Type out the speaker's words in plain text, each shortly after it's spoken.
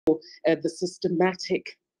the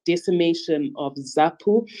systematic decimation of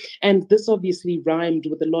ZAPU. And this obviously rhymed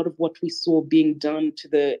with a lot of what we saw being done to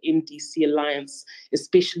the MDC alliance,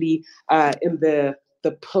 especially in the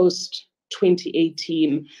post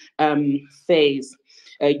 2018 phase.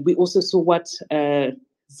 We also saw what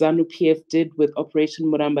ZANU-PF did with Operation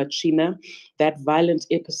Muramba China, that violent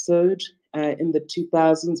episode in the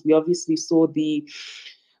 2000s. We obviously saw the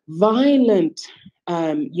violent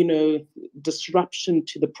disruption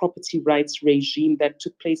to the property rights regime that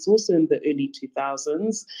took place also in the early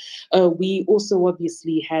 2000s. We also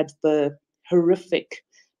obviously had the horrific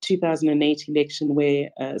 2008 election where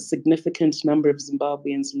a significant number of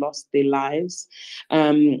Zimbabweans lost their lives.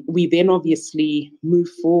 We then obviously move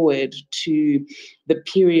forward to the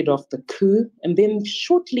period of the coup. And then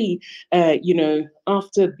shortly,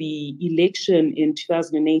 after the election in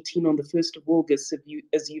 2018 on the 1st of August,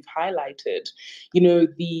 as you've highlighted,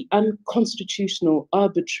 the unconstitutional,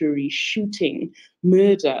 arbitrary shooting,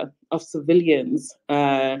 murder of civilians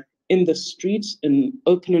in the street in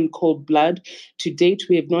open and cold blood. To date,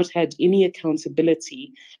 we have not had any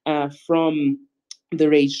accountability from the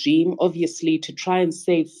regime. Obviously, to try and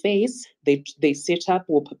save face, they set up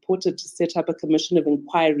or purported to set up a commission of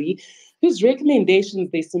inquiry whose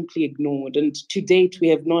recommendations they simply ignored. And to date, we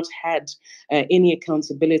have not had any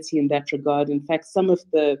accountability in that regard. In fact, some of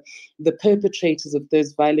the perpetrators of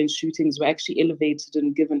those violent shootings were actually elevated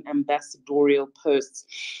and given ambassadorial posts.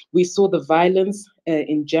 We saw the violence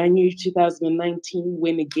in January 2019,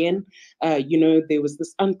 when again, there was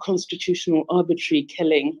this unconstitutional, arbitrary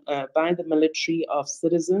killing by the military of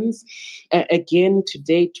citizens. Again, to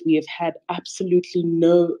date, we have had absolutely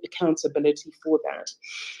no accountability for that.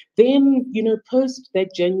 Then, post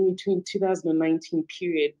that January 2019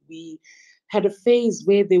 period, we had a phase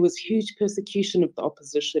where there was huge persecution of the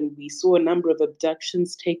opposition. We saw a number of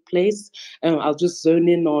abductions take place. I'll just zone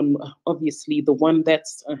in on, obviously, the one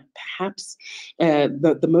that's perhaps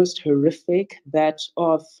the most horrific, that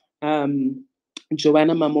of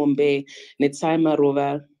Joanna Mamombe, Netsai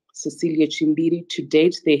Marova, Cecilia Chimbiri. To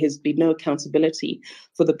date, there has been no accountability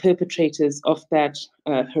for the perpetrators of that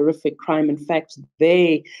horrific crime. In fact,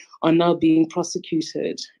 they are now being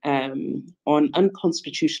prosecuted on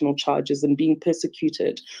unconstitutional charges and being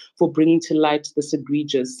persecuted for bringing to light this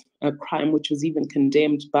egregious crime, which was even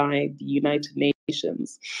condemned by the United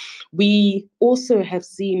Nations. We also have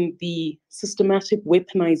seen the systematic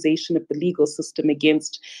weaponization of the legal system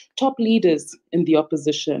against top leaders in the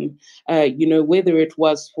opposition, whether it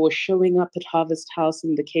was for showing up at Harvest House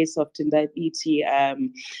in the case of Tendai Biti,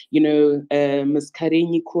 Ms.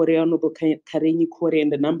 Karenyi Kore, Honorable Karenyi Kore,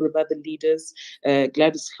 and a number of other leaders,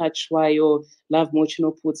 Gladys Khatshwayo, Love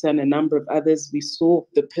Mochino Putsa, and a number of others. We saw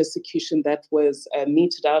the persecution that was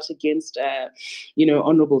meted out against,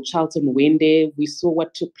 Honorable Charlton Wende. We saw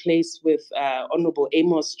what took place with Honorable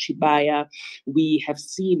Amos Chibaya. We have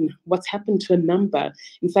seen what's happened to a number.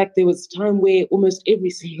 In fact, there was a time where almost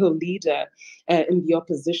every single leader in the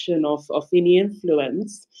opposition of any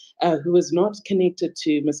influence who was not connected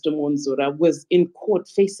to Mr. Monzura was in court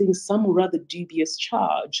facing some rather dubious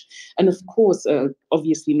charge. And of course,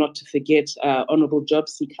 obviously not to forget Honorable Job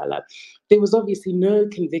Sikala. There was obviously no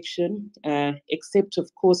conviction, except,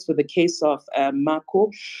 of course, for the case of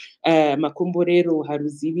Makomborero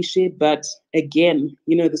Haruzivishe. But again,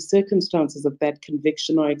 the circumstances of that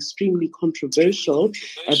conviction are extremely controversial.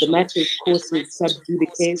 The matter, of course, is sub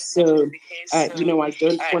judice. So, I don't want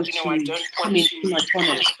to comment too much on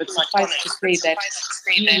it, but suffice to say that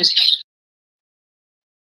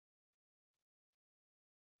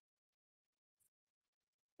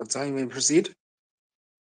You may proceed.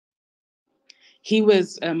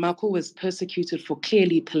 Marco was persecuted for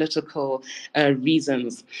clearly political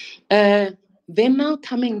reasons. Then now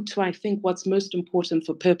coming to, I think, what's most important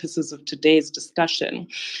for purposes of today's discussion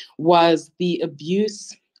was the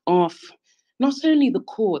abuse of not only the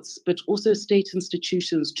courts, but also state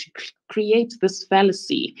institutions to create this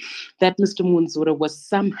fallacy that Mr. Munzura was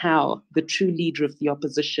somehow the true leader of the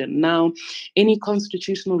opposition. Now, any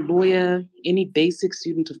constitutional lawyer, any basic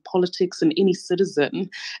student of politics, and any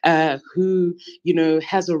citizen who,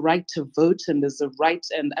 has a right to vote and is a right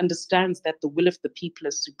and understands that the will of the people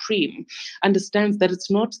is supreme, understands that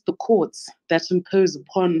it's not the courts that impose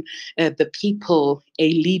upon the people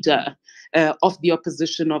a leader of the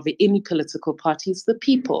opposition, of any political party. It's the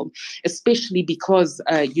people, especially because,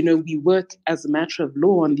 we work as a matter of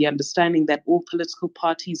law on the understanding that all political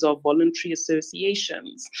parties are voluntary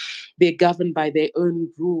associations. They're governed by their own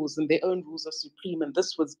rules, and their own rules are supreme. And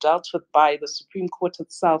this was dealt with by the Supreme Court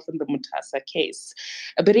itself in the Mutasa case.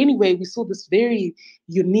 But anyway, we saw this very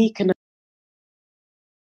unique and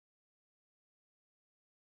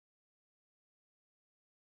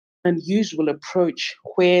unusual approach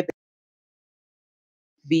where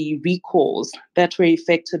the recalls that were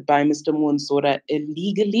effected by Mr. Mwonzora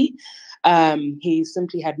illegally. He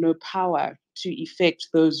simply had no power to effect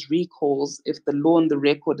those recalls if the law on the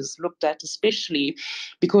record is looked at, especially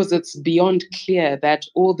because it's beyond clear that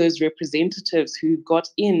all those representatives who got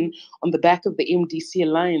in on the back of the MDC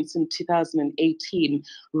Alliance in 2018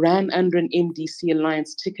 ran under an MDC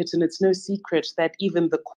Alliance ticket. And it's no secret that even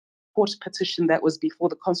the court petition that was before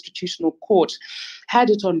the Constitutional Court had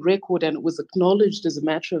it on record, and it was acknowledged as a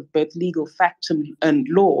matter of both legal fact and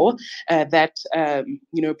law that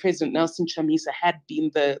President Nelson Chamisa had been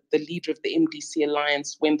the leader of the MDC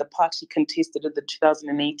Alliance when the party contested in the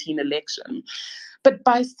 2018 election. But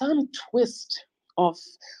by some twist of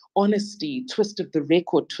honesty, twist of the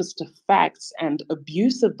record, twist of facts, and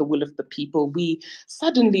abuse of the will of the people, we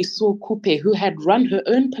suddenly saw Kupe, who had run her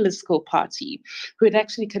own political party, who had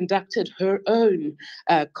actually conducted her own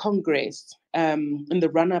Congress in the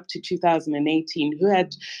run-up to 2018, who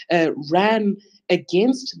had ran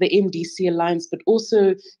against the MDC Alliance, but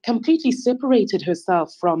also completely separated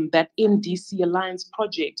herself from that MDC Alliance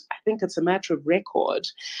project. I think it's a matter of record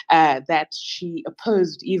that she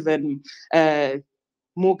opposed even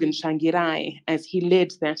Morgan Tsvangirai as he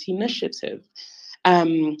led that initiative.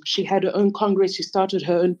 She had her own Congress. She started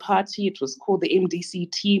her own party. It was called the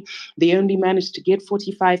MDCT. They only managed to get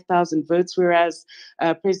 45,000 votes, whereas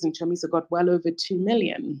President Chamisa got well over 2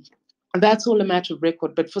 million. That's all a matter of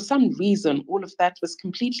record. But for some reason, all of that was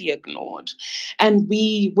completely ignored. And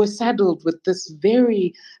we were saddled with this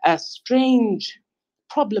very strange,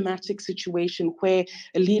 problematic situation where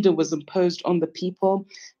a leader was imposed on the people.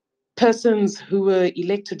 Persons who were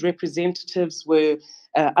elected representatives were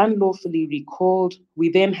unlawfully recalled. We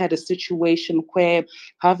then had a situation where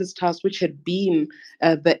Harvest House, which had been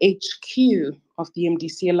the HQ of the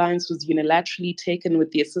MDC Alliance, was unilaterally taken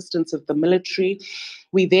with the assistance of the military.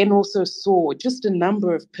 We then also saw just a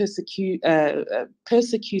number of persecuting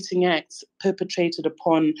acts perpetrated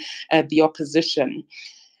upon the opposition.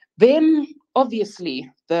 Then, obviously,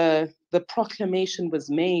 the proclamation was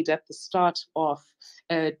made at the start of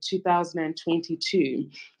 2022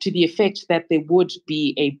 to the effect that there would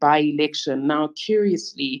be a by-election. Now,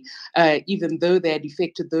 curiously, even though they had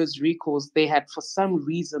effected those recalls, they had, for some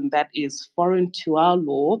reason that is foreign to our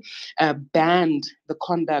law, banned the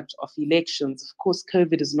conduct of elections. Of course,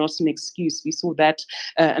 COVID is not an excuse. We saw that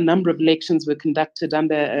a number of elections were conducted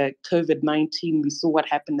under COVID-19. We saw what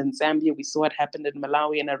happened in Zambia. We saw what happened in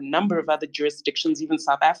Malawi and a number of other jurisdictions, even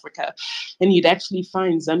South Africa. And you'd actually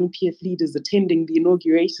find ZANU-PF leaders attending the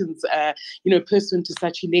inaugurations, pursuant to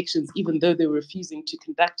such elections, even though they were refusing to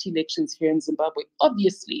conduct elections here in Zimbabwe.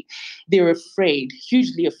 Obviously, they're afraid,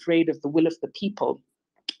 hugely afraid of the will of the people.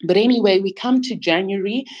 But anyway, we come to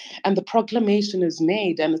January and the proclamation is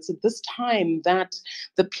made. And it's at this time that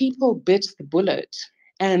the people bit the bullet.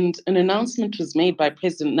 And an announcement was made by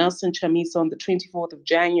President Nelson Chamisa on the 24th of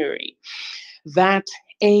January that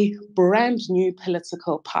a brand new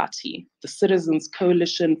political party, the Citizens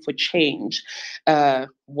Coalition for Change,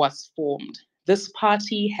 was formed. This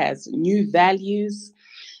party has new values,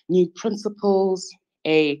 new principles,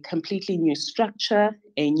 a completely new structure,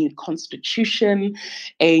 a new constitution,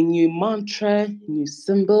 a new mantra, new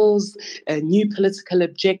symbols, new political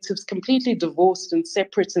objectives, completely divorced and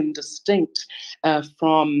separate and distinct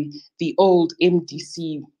from the old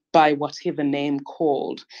MDC by whatever name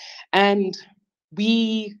called. And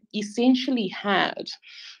we essentially had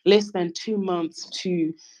less than 2 months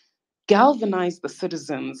to galvanize the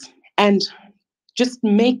citizens and just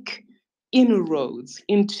make inroads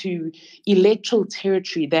into electoral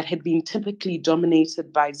territory that had been typically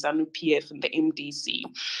dominated by ZANU-PF and the MDC.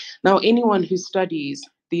 Now, anyone who studies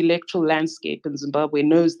the electoral landscape in Zimbabwe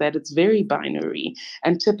knows that it's very binary,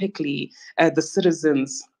 and typically the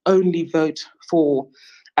citizens only vote for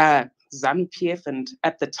ZANU-PF and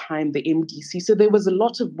at the time the MDC. So there was a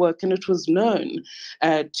lot of work, and it was known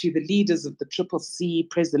to the leaders of the CCC,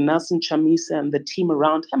 President Nelson Chamisa and the team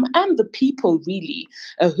around him, and the people really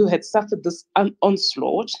who had suffered this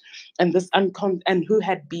onslaught and and who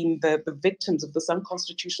had been the victims of this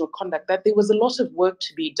unconstitutional conduct, that there was a lot of work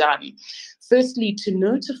to be done. Firstly, to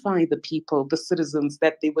notify the people, the citizens,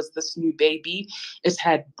 that there was this new baby. It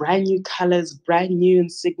had brand new colors, brand new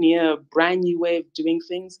insignia, brand new way of doing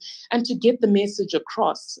things, and to get the message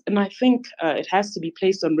across. And I think it has to be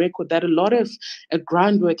placed on record that a lot of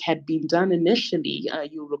groundwork had been done initially.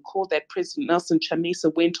 You'll recall that President Nelson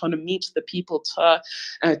Chamisa went on a Meet the People tour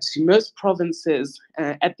to most provinces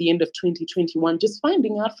at the end of 2021, just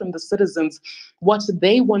finding out from the citizens what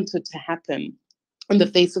they wanted to happen. in the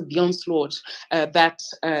face of the onslaught that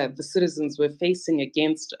the citizens were facing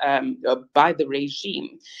against by the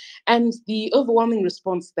regime. And the overwhelming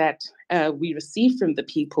response that we received from the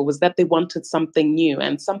people was that they wanted something new,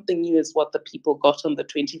 and something new is what the people got on the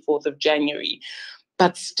 24th of January.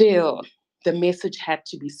 But still, the message had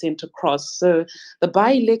to be sent across. So the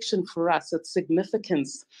by-election for us, its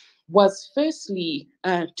significance was firstly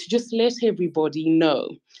to just let everybody know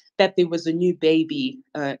that there was a new baby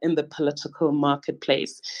in the political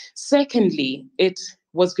marketplace. Secondly, it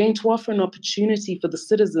was going to offer an opportunity for the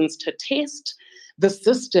citizens to test the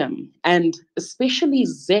system, and especially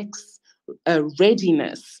ZEC's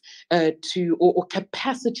readiness or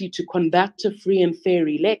capacity to conduct a free and fair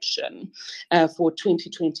election for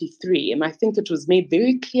 2023. And I think it was made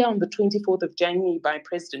very clear on the 24th of January by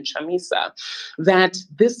President Chamisa that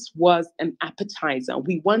this was an appetizer.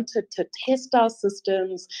 We wanted to test our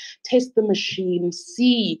systems, test the machine,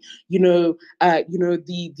 see, the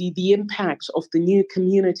impact of the new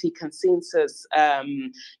community consensus,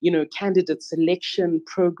 candidate selection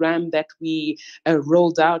program that we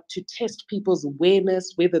rolled out to test people's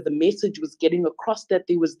awareness, whether the message was getting across that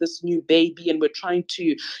there was this new baby, and we're trying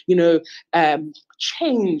to,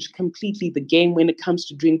 change completely the game when it comes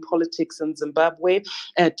to doing politics in Zimbabwe,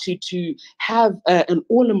 to have an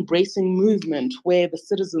all-embracing movement where the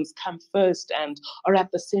citizens come first and are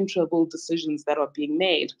at the center of all decisions that are being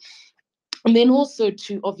made. And then also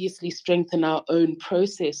to obviously strengthen our own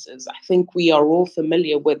processes. I think we are all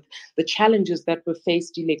familiar with the challenges that were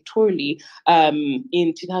faced electorally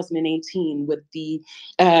in 2018 with the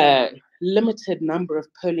limited number of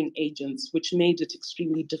polling agents, which made it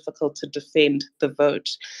extremely difficult to defend the vote.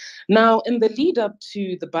 Now, in the lead up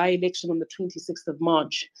to the by-election on the 26th of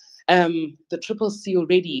March, the Triple C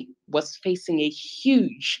already was facing a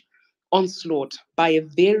huge onslaught by a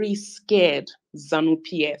very scared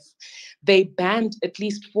ZANU-PF. They banned at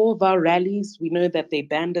least 4 of our rallies. We know that they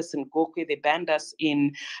banned us in Gokwe, they banned us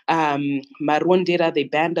in Marondera, they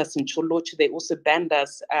banned us in Cholochi, they also banned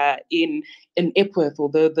us in Epworth,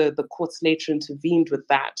 although the courts later intervened with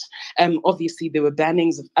that. Obviously, there were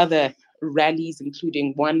bannings of other rallies,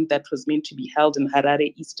 including one that was meant to be held in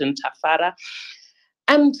Harare, Eastern Tafara.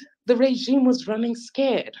 And the regime was running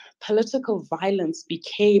scared. Political violence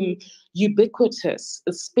became ubiquitous,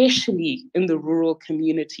 especially in the rural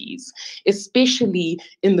communities, especially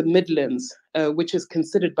in the Midlands, which is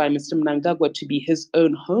considered by Mr. Mnangagwa to be his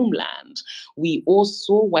own homeland. We all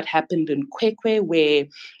saw what happened in Kwekwe, where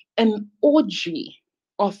an orgy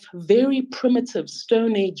of very primitive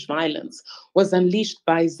Stone Age violence was unleashed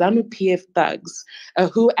by ZANU-PF thugs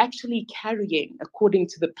who were actually carrying, according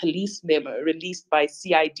to the police memo released by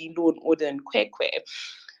CID Law and Order in Kwekwe,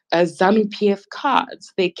 ZANU-PF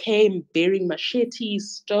cards. They came bearing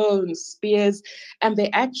machetes, stones, spears, and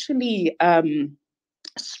they actually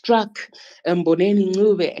struck Mboneni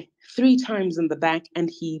Ncube 3 times in the back,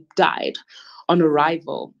 and he died on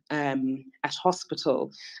arrival at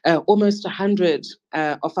hospital. Almost 100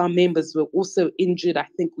 of our members were also injured. I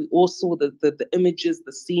think we all saw the images,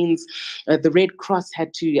 the scenes. The Red Cross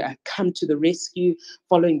had to come to the rescue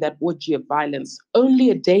following that orgy of violence. Only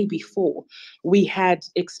a day before, we had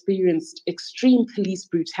experienced extreme police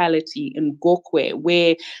brutality in Gokwe,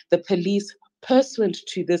 where the police, pursuant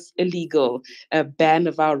to this illegal ban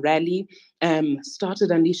of our rally, started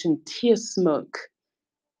unleashing tear smoke,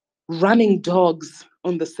 running dogs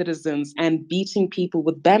on the citizens, and beating people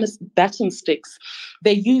with baton sticks.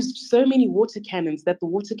 They used so many water cannons that the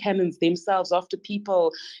water cannons themselves, after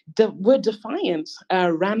people were defiant,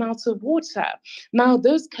 ran out of water. Now,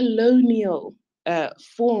 those colonial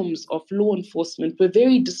forms of law enforcement were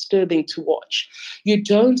very disturbing to watch. You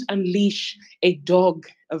don't unleash a dog,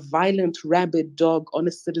 a violent, rabid dog, on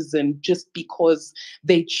a citizen just because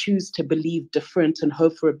they choose to believe different and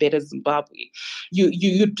hope for a better Zimbabwe.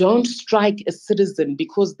 You don't strike a citizen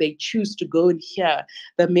because they choose to go and hear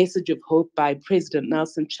the message of hope by President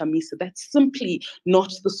Nelson Chamisa. That's simply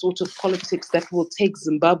not the sort of politics that will take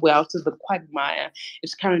Zimbabwe out of the quagmire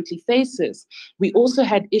it currently faces. We also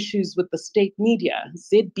had issues with the state media,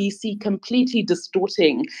 ZBC completely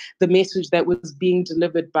distorting the message that was being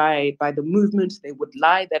delivered by the movement. They would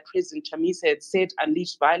lie that President Chamisa had said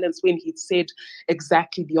unleash violence when he'd said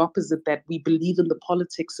exactly the opposite, that we believe in the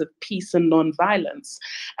politics of peace and non-violence.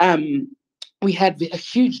 We had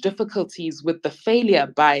huge difficulties with the failure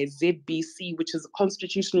by ZBC, which is a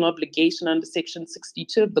constitutional obligation under Section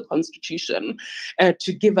 62 of the Constitution,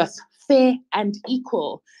 to give us fair and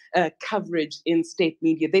equal coverage in state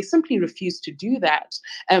media. They simply refused to do that.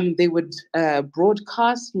 They would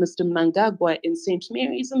broadcast Mr. Mnangagwa in St.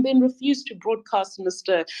 Mary's and then refuse to broadcast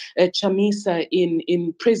Mr. Chamisa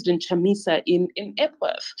in President Chamisa in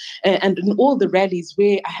Epworth. And in all the rallies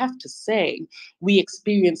where I have to say, we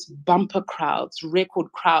experienced bumper crowds,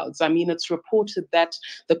 record crowds. I mean, it's reported that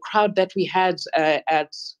the crowd that we had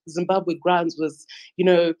at Zimbabwe grounds was,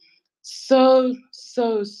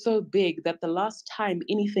 so big that the last time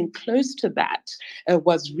anything close to that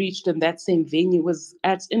was reached in that same venue was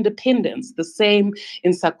at Independence, the same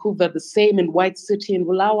in Sakuva, the same in White City, in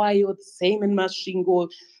Bulawayo, the same in Masvingo.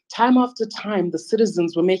 Time after time, the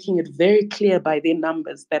citizens were making it very clear by their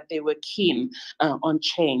numbers that they were keen on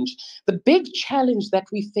change. The big challenge that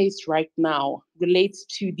we face right now relates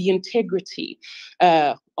to the integrity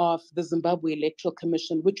of the Zimbabwe Electoral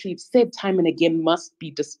Commission, which we've said time and again must be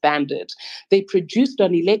disbanded. They produced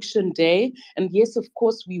on election day, and yes, of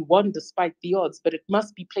course, we won despite the odds, but it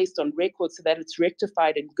must be placed on record so that it's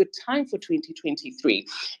rectified in good time for 2023.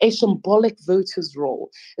 A symbolic voters' roll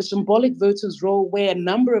where a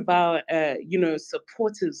number of our,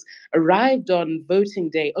 supporters arrived on voting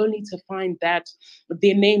day only to find that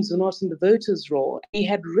their names were not in the voters' roll. He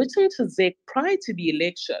had written to ZEC prior to the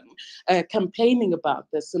election, complaining about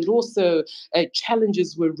this, and also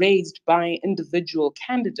challenges were raised by individual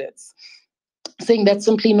candidates, saying that's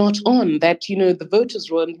simply not on, that, the voters'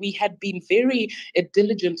 roll, and we had been very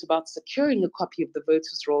diligent about securing a copy of the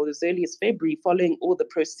voters' roll as early as February, following all the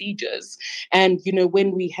procedures. And,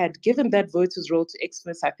 when we had given that voters' roll to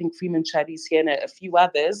experts, I think Freeman Chari is here and a few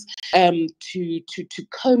others, to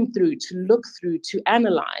comb through, to look through, to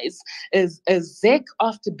analyze, as ZEC,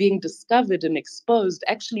 after being discovered and exposed,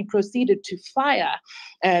 actually proceeded to fire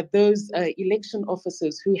those election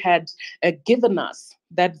officers who had given us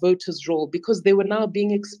that voters' roll, because they were now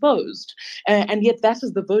being exposed. And yet that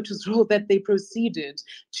is the voters' roll that they proceeded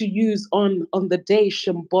to use on the day,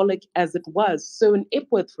 symbolic as it was. So in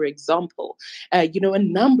Epworth, for example, a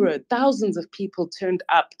number of thousands of people turned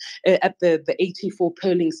up at the 84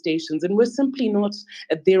 polling stations and were simply not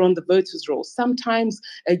there on the voters' roll. Sometimes,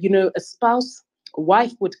 a spouse,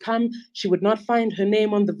 wife would come, she would not find her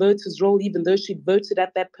name on the voters' roll, even though she'd voted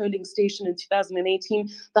at that polling station in 2018.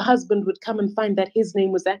 The husband would come and find that his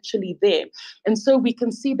name was actually there. And so we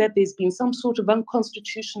can see that there's been some sort of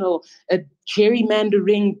unconstitutional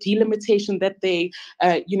gerrymandering, delimitation that they,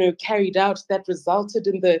 carried out, that resulted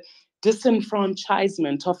in the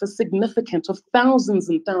disenfranchisement of thousands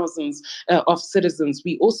and thousands of citizens.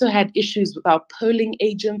 We also had issues with our polling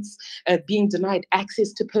agents being denied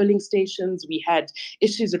access to polling stations. We had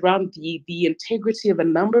issues around the integrity of a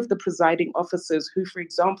number of the presiding officers who, for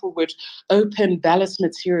example, would open ballot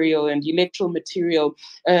material and electoral material,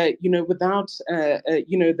 without,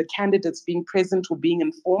 the candidates being present or being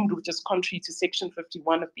informed, which is contrary to Section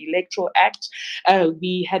 51 of the Electoral Act.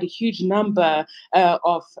 We had a huge number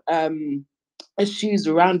of issues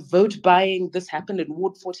around vote buying. This happened in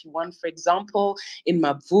Ward 41, for example, in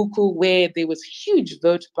Mavuku, where there was huge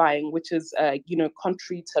vote buying, which is,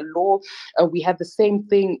 contrary to law. We had the same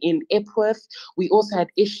thing in Epworth. We also had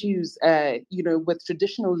issues, with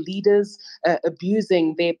traditional leaders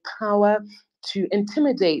abusing their power to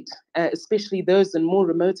intimidate, especially those in more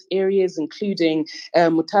remote areas, including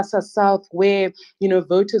Mutasa South, where,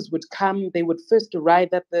 voters would come. They would first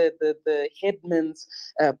arrive at the headman's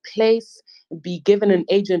place, be given an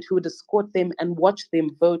agent who would escort them and watch them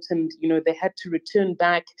vote. And, they had to return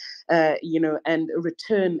back, and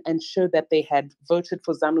return and show that they had voted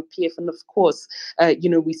for ZANU-PF. And of course,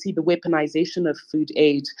 we see the weaponization of food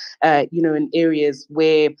aid, in areas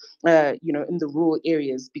where, in the rural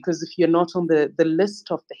areas, because if you're not on the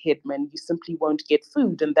list of the headman, you simply won't get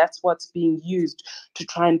food. And that's what's being used to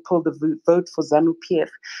try and pull the vote for ZANU-PF.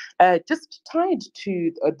 Just tied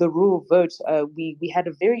to the rural vote, we had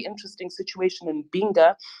a very interesting situation in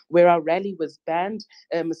Binga where our rally was banned.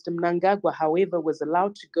 Mr. Mnangagwa, however, was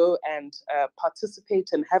allowed to go and participate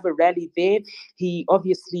and have a rally there. He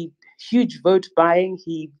obviously, huge vote buying.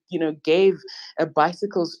 He, gave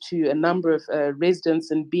bicycles to a number of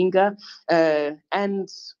residents in Binga, and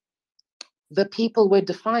the people were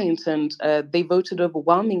defiant, and they voted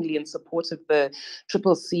overwhelmingly in support of the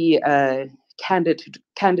Triple C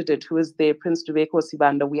candidate who was there, Prince Duveko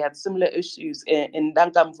Sibanda. We had similar issues in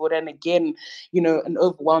Dangamvura, and again, an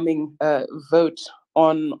overwhelming vote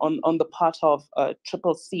on the part of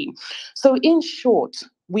Triple C. So in short,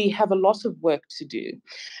 we have a lot of work to do.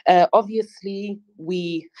 Obviously,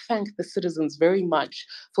 we thank the citizens very much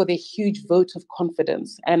for their huge vote of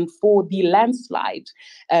confidence and for the landslide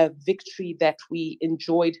victory that we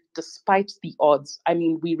enjoyed despite the odds. I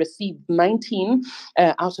mean, we received 19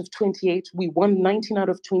 out of 28. We won 19 out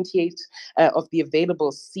of 28 of the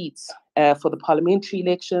available seats for the parliamentary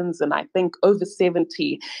elections, and I think over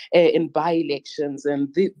 70 in by-elections.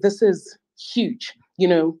 And this is huge.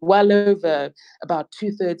 Well over about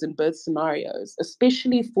 2/3 in both scenarios,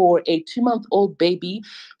 especially for a 2-month-old baby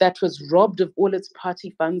that was robbed of all its party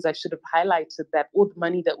funds. I should have highlighted that all the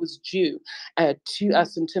money that was due to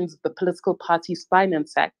us in terms of the Political Parties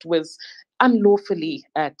Finance Act was unlawfully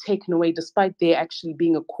taken away, despite there actually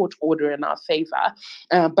being a court order in our favor.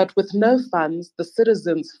 But with no funds, the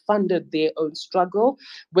citizens funded their own struggle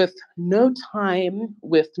with no time,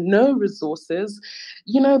 with no resources.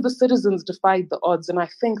 The citizens defied the odds. And I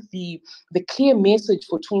think the clear message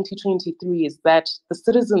for 2023 is that the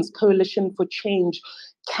Citizens Coalition for Change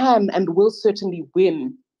can and will certainly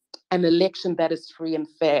win an election that is free and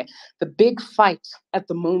fair. The big fight at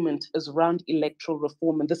the moment is around electoral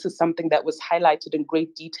reform. And this is something that was highlighted in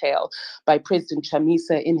great detail by President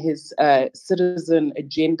Chamisa in his citizen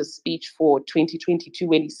agenda speech for 2022,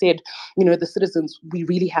 when he said, the citizens, we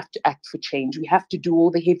really have to act for change. We have to do all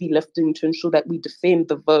the heavy lifting to ensure that we defend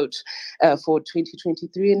the vote for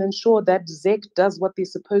 2023 and ensure that ZEC does what they're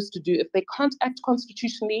supposed to do. If they can't act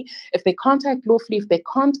constitutionally, if they can't act lawfully, if they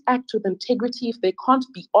can't act with integrity, if they can't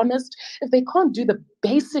be honest, if they can't do the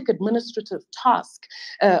basic administrative task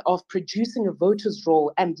of producing a voter's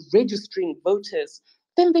roll and registering voters,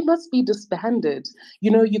 then they must be disbanded.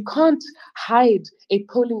 You can't hide a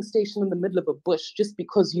polling station in the middle of a bush just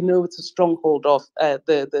because it's a stronghold of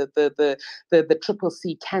the Triple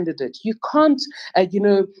C candidate. You can't,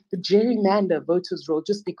 gerrymander voters' roll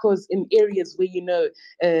just because in areas where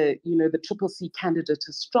the Triple C candidate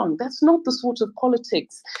is strong. That's not the sort of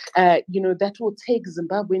politics that will take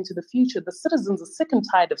Zimbabwe into the future. The citizens are sick and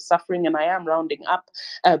tired of suffering, and I am rounding up.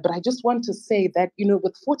 But I just want to say that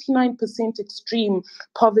with 49% extreme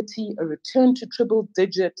poverty, a return to triple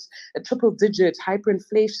digit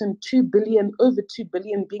hyperinflation, over 2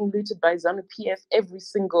 billion being looted by ZANU-PF every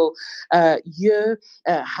single year.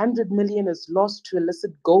 100 million is lost to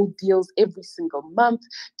illicit gold deals every single month.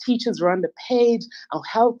 Teachers are underpaid.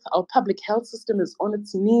 Our public health system is on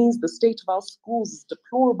its knees. The state of our schools is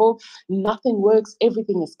deplorable. Nothing works.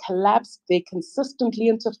 Everything is collapsed. They consistently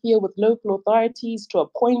interfere with local authorities to a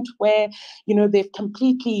point where, they've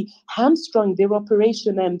completely hamstrung their operation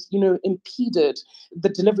and, impeded the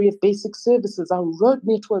delivery of basic services. Our road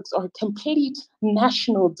networks are a complete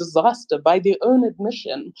national disaster by their own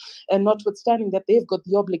admission, and notwithstanding that they've got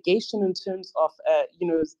the obligation in terms of,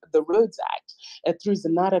 the Roads Act through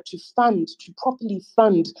Zanara to properly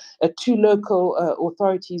fund to local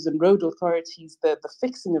authorities and road authorities the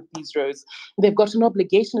fixing of these roads. They've got an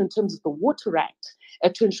obligation in terms of the Water Act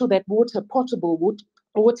to ensure that potable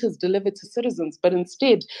water is delivered to citizens, but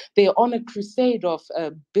instead they're on a crusade of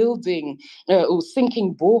building or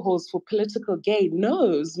sinking boreholes for political gain.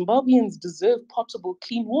 No, Zimbabweans deserve potable,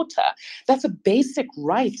 clean water. That's a basic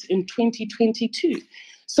right in 2022.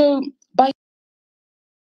 So by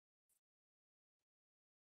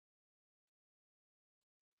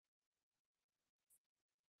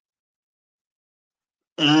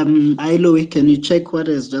Louis, can you check what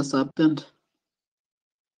has just happened?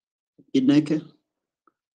 Ineke?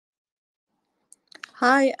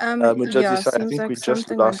 Hi, Mujadzi, yeah, sorry, I seems think like we just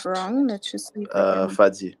something went lost wrong. Let's just see if I can.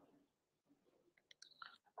 Fadzai.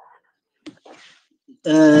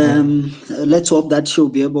 Let's hope that she'll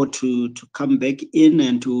be able to come back in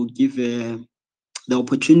and to give the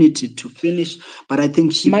opportunity to finish. But I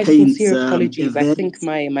think she my paints sincere apologies. I very... think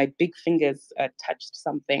my big fingers touched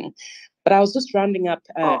something. But I was just rounding up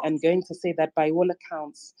and going to say that by all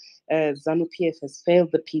accounts, ZANU-PF has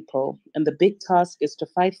failed the people. And the big task is to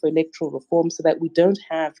fight for electoral reform so that we don't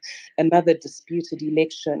have another disputed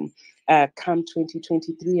election come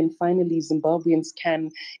 2023. And finally, Zimbabweans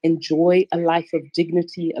can enjoy a life of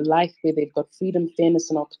dignity, a life where they've got freedom,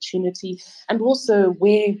 fairness, and opportunity, and also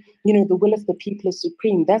where, the will of the people is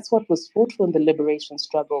supreme. That's what was fought for in the liberation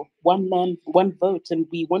struggle. One man, one vote. And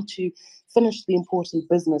we want to finish the important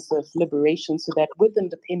business of liberation so that with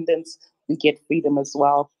independence, we get freedom as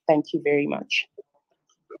well. Thank you very much.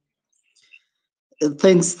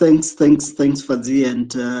 Thanks, Fadzai.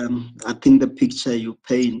 And I think the picture you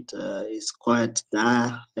paint is quite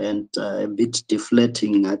dire and a bit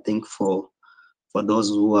deflating, I think, for those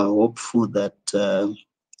who are hopeful that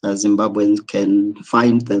Zimbabweans can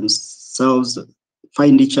find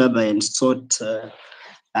each other and sort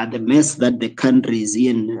the mess that the country is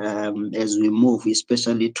in as we move,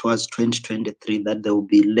 especially towards 2023, that there will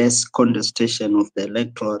be less contestation of the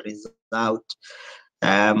electoral result.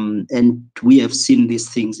 And we have seen these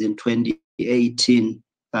things in 2018.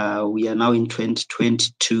 We are now in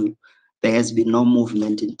 2022. There has been no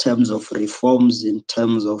movement in terms of reforms, in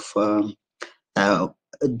terms of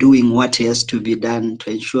doing what has to be done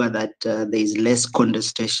to ensure that there is less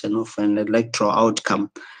contestation of an electoral outcome.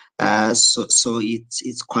 So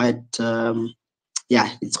it's quite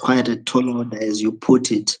it's quite a tall order, as you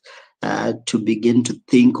put it, to begin to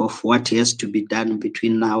think of what has to be done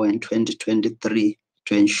between now and 2023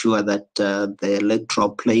 to ensure that the electoral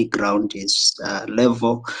playground is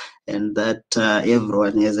level and that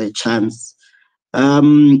everyone has a chance. I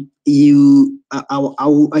know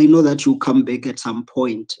that you come back at some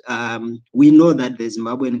point. We know that the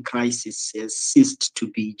Zimbabwean crisis has ceased to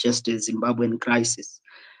be just a Zimbabwean crisis.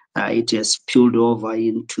 It has spilled over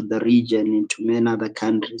into the region, into many other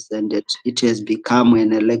countries, and it has become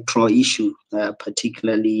an electoral issue,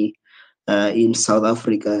 particularly in South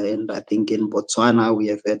Africa. And I think in Botswana, we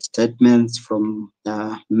have had statements from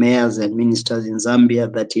mayors and ministers in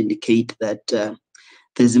Zambia that indicate that the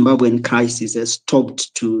Zimbabwean crisis has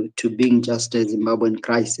stopped to being just a Zimbabwean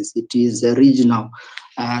crisis. It is a regional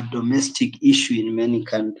domestic issue in many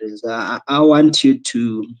countries. I want you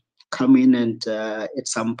to come in and at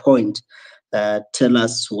some point tell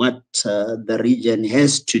us what the region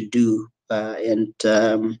has to do and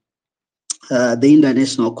the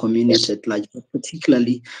international community at large,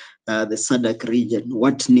 particularly the SADC region,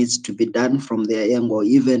 what needs to be done from their angle,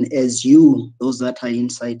 even as you, those that are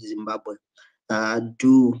inside Zimbabwe,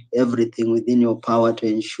 do everything within your power to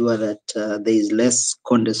ensure that there is less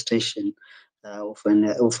contestation of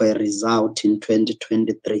a result in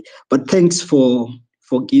 2023. But thanks for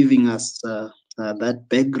giving us that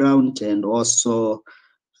background and also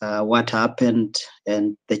what happened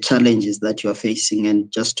and the challenges that you're facing.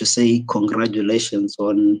 And just to say congratulations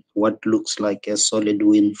on what looks like a solid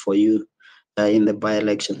win for you in the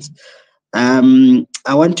by-elections. I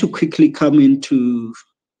want to quickly come to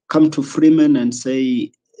Freeman and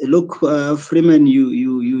say, look, Freeman,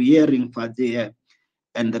 you hearing Fadzai,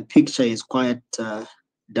 and the picture is quite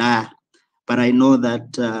dire. But I know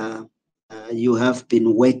that you have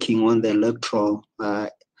been working on the electoral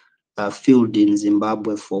field in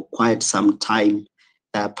Zimbabwe for quite some time,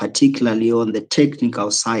 particularly on the technical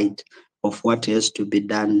side of what has to be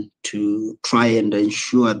done to try and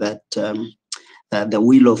ensure that the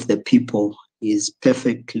will of the people is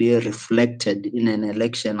perfectly reflected in an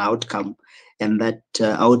election outcome and that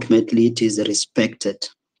ultimately it is respected.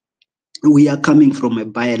 We are coming from a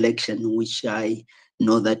by-election, which I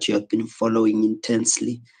know that you have been following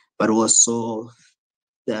intensely, but also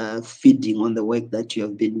feeding on the work that you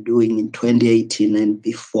have been doing in 2018 and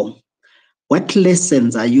before. What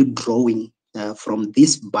lessons are you drawing from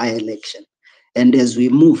this by-election? And as we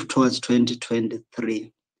move towards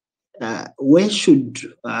 2023, where should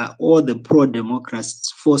all the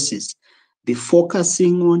pro-democracy forces be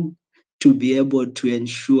focusing on to be able to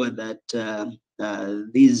ensure that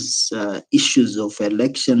these issues of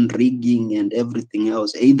election rigging and everything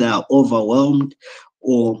else either are overwhelmed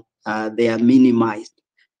or they are minimized?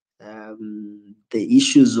 The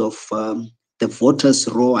issues of the voters'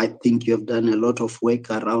 roll, I think you have done a lot of work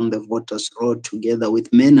around the voters' roll together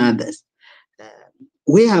with many others.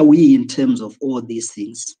 Where are we in terms of all these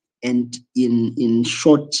things? And in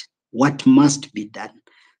short, what must be done?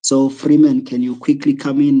 So Freeman, can you quickly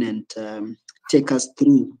come in and take us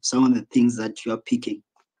through some of the things that you are picking?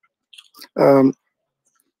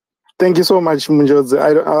 Thank you so much, Munjozi.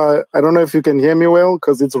 I don't know if you can hear me well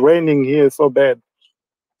because it's raining here so bad.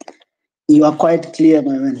 You are quite clear,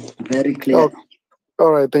 my man. Very clear. Oh,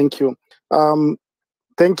 all right, thank you.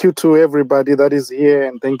 Thank you to everybody that is here,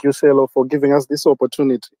 and thank you, Selo, for giving us this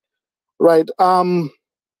opportunity. Right.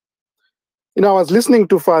 You know, I was listening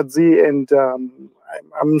to Fadzai, and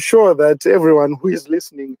I'm sure that everyone who is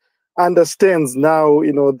listening understands now,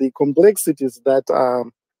 you know, the complexities that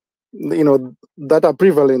you know, that are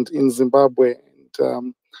prevalent in Zimbabwe.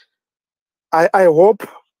 And, I hope,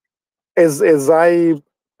 as I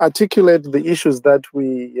articulate the issues that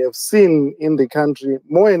we have seen in the country,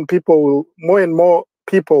 more and more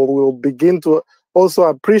people will begin to also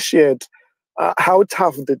appreciate how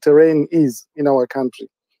tough the terrain is in our country.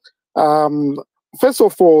 First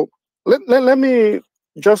of all, let me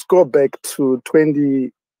just go back to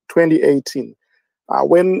 2018,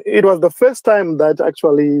 when it was the first time that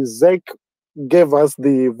actually ZEC gave us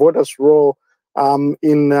the voters' roll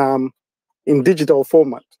in digital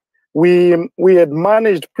format. We had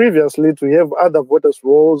managed previously to have other voters'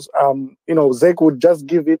 rolls. ZEC would just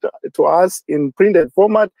give it to us in printed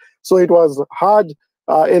format, so it was hard.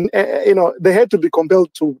 They had to be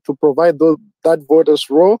compelled to provide that voters'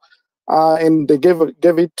 roll, and they gave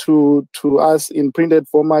it to us in printed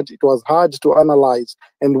format. It was hard to analyze,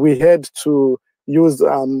 and we had to use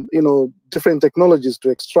different technologies to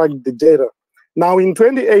extract the data. Now, in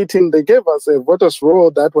 2018, they gave us a voters' roll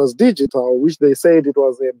that was digital, which they said it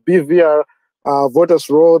was a BVR voters'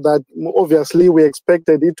 roll that obviously we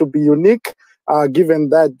expected it to be unique, given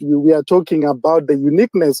that we are talking about the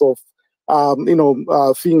uniqueness of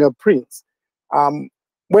fingerprints.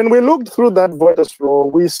 When we looked through that voters' roll,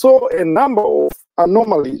 we saw a number of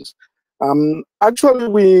anomalies. Actually,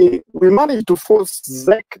 we managed to force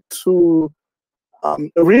ZEC to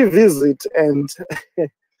revisit and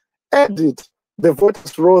edit the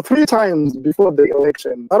voters' roll 3 times before the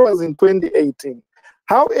election. That was in 2018.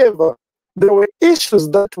 However, there were issues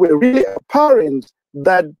that were really apparent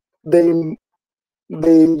that they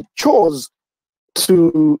chose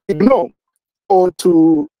to ignore or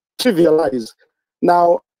to trivialize.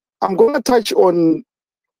 Now, I'm going to touch on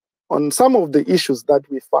some of the issues that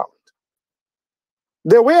we found.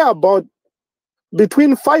 There were about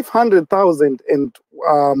between 500,000 and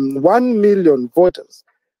 1 million voters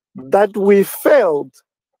that we felt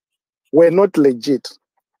were not legit.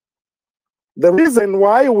 The reason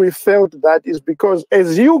why we felt that is because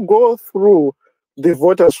as you go through the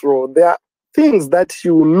voters' roll, there are things that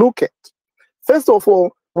you look at. First of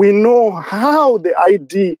all, we know how the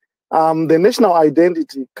ID, the national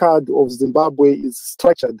identity card of Zimbabwe is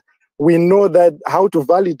structured. We know that how to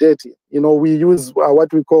validate it. We use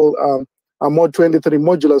what we call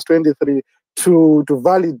modulus 23 to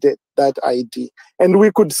validate that ID. And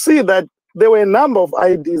we could see that there were a number of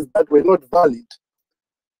IDs that were not valid.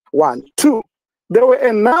 1. 2, there were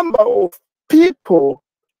a number of people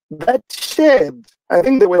that shared, I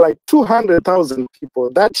think there were like 200,000 people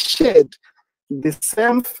that shared the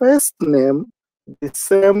same first name, the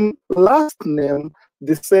same last name,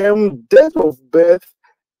 the same date of birth,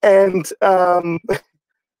 and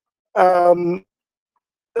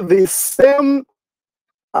the same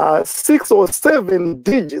 6 or 7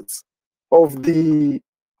 digits of the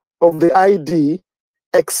ID,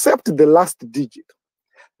 except the last digit.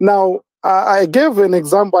 Now, I gave an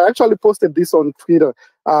example. I actually posted this on Twitter,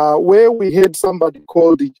 where we had somebody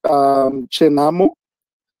called Chenamo.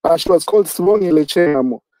 She was called Sibongile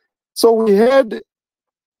Chenamo. So we had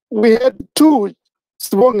 2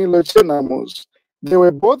 Sibongile Chenamos. They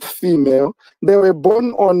were both female. They were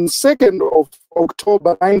born on 2nd of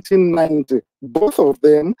October 1990, both of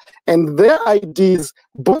them, and their IDs,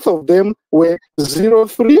 both of them were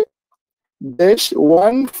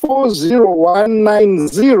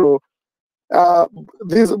 03-140190.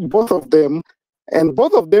 These both of them, and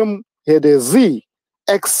both of them had a Z,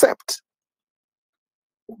 except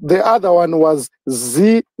the other one was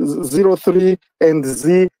Z03 and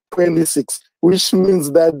Z26, which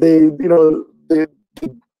means that the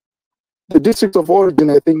districts of origin,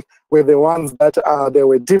 I think, were the ones that they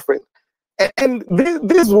were different. And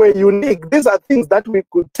these were unique. These are things that we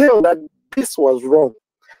could tell that this was wrong.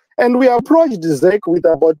 And we approached ZEC with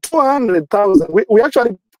about 200,000. We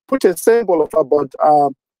actually put a sample of about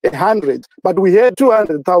 100, but we had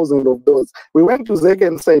 200,000 of those. We went to ZEC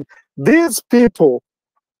and said, these people,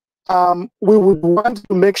 we would want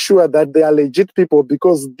to make sure that they are legit people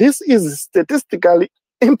because this is statistically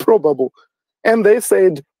improbable. And they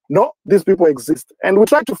said, no, these people exist. And we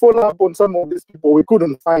tried to follow up on some of these people. We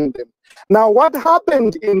couldn't find them. Now, what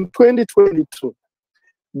happened in 2022?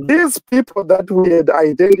 These people that we had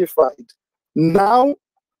identified, now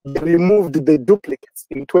they removed the duplicates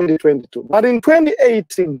in 2022. But in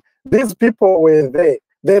 2018, these people were there.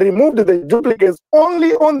 They removed the duplicates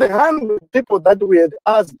only on the 100 people that we had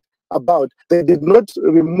asked about. They did not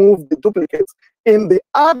remove the duplicates in the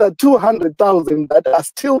other 200,000 that are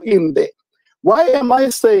still in there. Why am I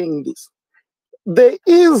saying this? There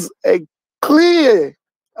is a clear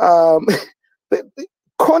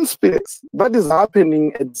conspiracy that is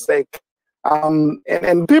happening at ZEC,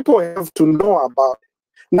 and people have to know about it.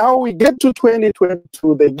 Now we get to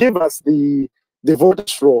 2022, they give us the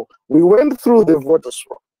voters' roll. We went through the voters'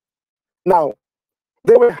 roll. Now,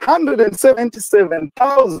 there were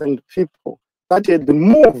 177,000 people that had been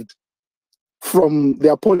moved from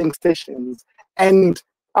their polling stations, and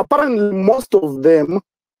apparently most of them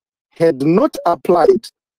had not applied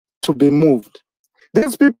to be moved.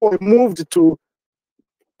 These people moved to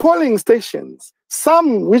polling stations,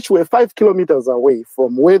 some which were 5 kilometers away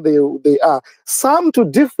from where they are, some to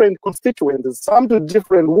different constituencies, some to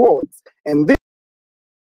different wards, and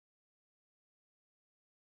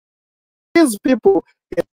these people,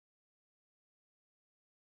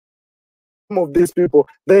 some of these people,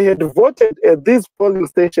 they had voted at these polling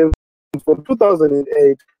stations from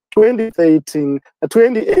 2008, 2013,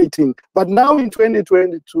 2018, but now in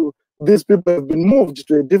 2022, these people have been moved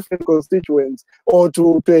to a different constituency or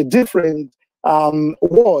to a different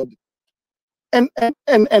ward. And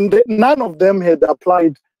none of them had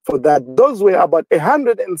applied for that. Those were about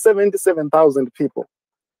 177,000 people.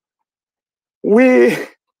 We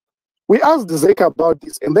asked ZEC about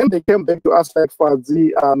this, and then they came back to us like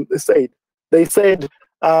Fadzai said. They said,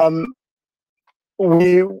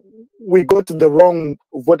 we got the wrong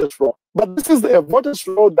voters roll. But this is a voters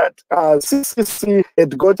roll that CCC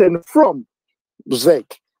had gotten from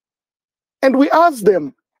ZEC. And we asked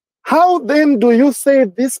them, how then do you say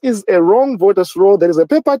this is a wrong voters roll? There is a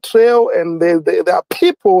paper trail and there are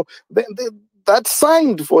people that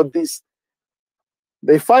signed for this.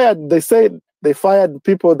 They said they fired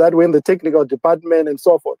people that were in the technical department and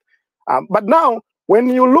so forth. But now, when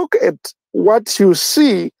you look at what you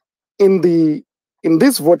see in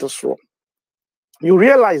this voters roll, you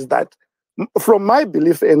realize that, from my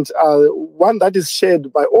belief and one that is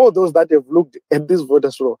shared by all those that have looked at this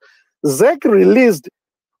voters roll, ZEC released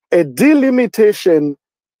a delimitation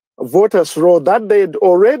voters roll that they had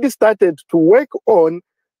already started to work on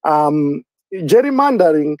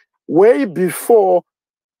gerrymandering way before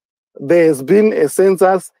there has been a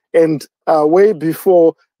census and way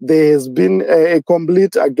before there has been a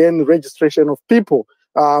complete, again, registration of people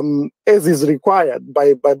as is required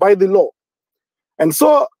by the law. And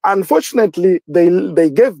so, unfortunately, they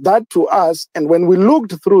gave that to us. And when we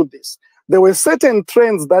looked through this, there were certain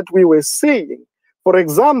trends that we were seeing. For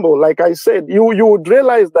example, like I said, you would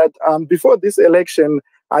realize that before this election,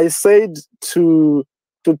 I said to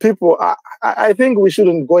people, I think we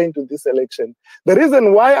shouldn't go into this election. The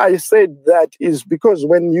reason why I said that is because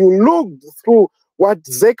when you looked through what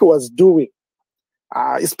ZEC was doing,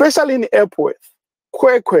 especially in Epworth,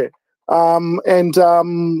 Kwekwe, and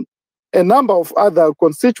a number of other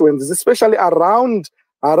constituencies, especially around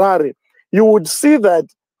Harare, you would see that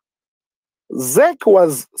ZEC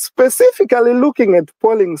was specifically looking at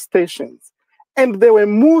polling stations, and they were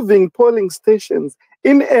moving polling stations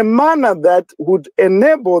in a manner that would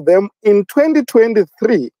enable them in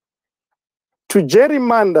 2023 to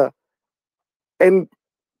gerrymander and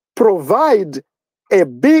provide a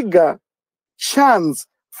bigger chance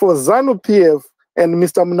for ZANU-PF and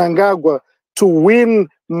Mr. Mnangagwa to win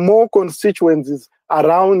more constituencies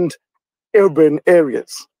around urban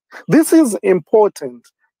areas. This is important.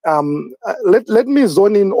 Let me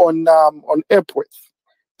zone in on Epworth.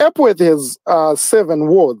 Epworth has 7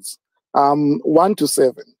 wards, 1 to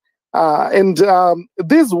 7. And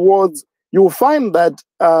these wards, you'll find that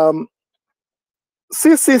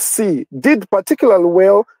CCC did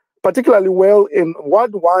particularly well in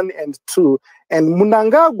Ward 1 and 2, and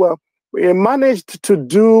Mnangagwa managed to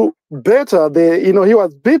do better. He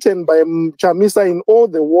was beaten by Chamisa in all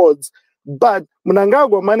the wards, but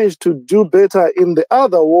Mnangagwa managed to do better in the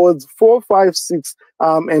other wards, 4, 5, 6,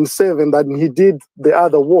 and 7, than he did the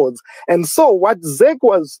other wards. And so what ZEC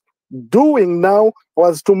was doing now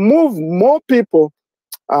was to move more people.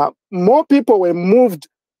 More people were moved.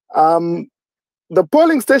 The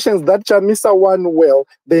polling stations that Chamisa won well,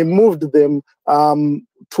 they moved them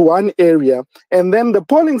to one area. And then the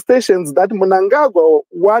polling stations that Mnangagwa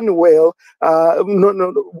won well,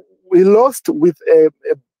 we lost with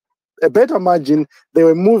a better margin. They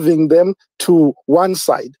were moving them to one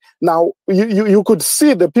side. Now, you could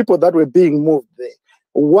see the people that were being moved there.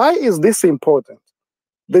 Why is this important?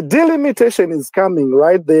 The delimitation is coming,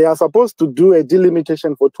 right? They are supposed to do a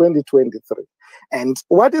delimitation for 2023. And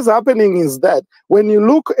what is happening is that when you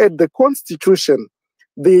look at the constitution,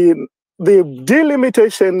 the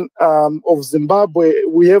delimitation of Zimbabwe,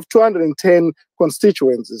 we have 210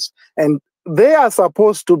 constituencies, and they are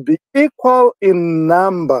supposed to be equal in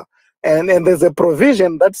number. And there's a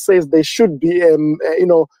provision that says they should be,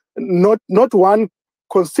 not one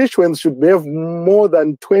constituent should have more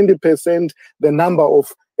than 20% the number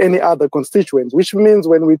of any other constituents, which means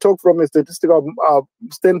when we talk from a statistical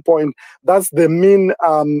standpoint, that's the mean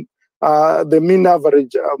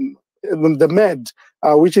average, the MED,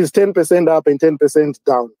 which is 10% up and 10%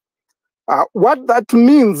 down. What that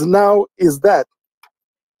means now is that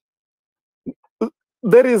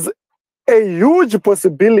there is a huge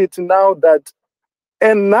possibility now that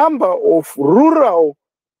a number of rural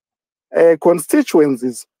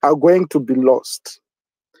constituencies are going to be lost.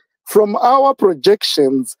 From our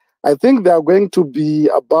projections, I think there are going to be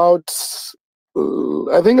about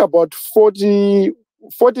 40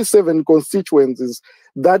 47 constituencies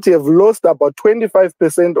that have lost about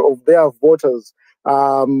 25% of their voters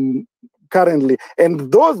currently.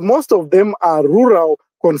 And most of them are rural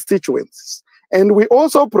constituencies. And we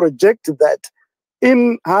also project that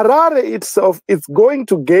in Harare itself, it's going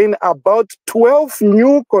to gain about 12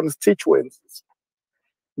 new constituencies.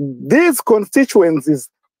 These constituencies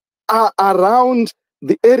are around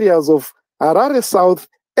the areas of Harare South,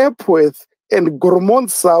 Epworth, and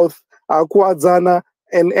Gormont South, Kwazana,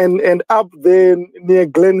 and up there near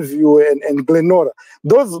Glenview and Glenora.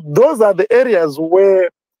 Those are the areas where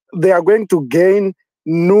they are going to gain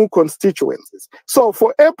new constituencies. So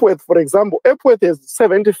for Epworth, for example, Epworth has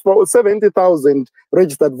 70,000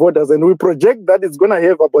 registered voters, and we project that it's going to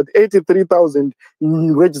have about 83,000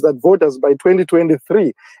 registered voters by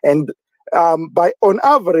 2023. And on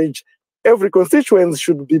average, every constituency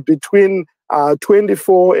should be between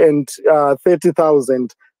 24 and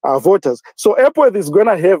 30,000 voters. So Epworth is going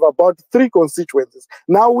to have about 3 constituencies.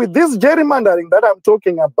 Now, with this gerrymandering that I'm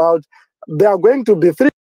talking about, there are going to be 3.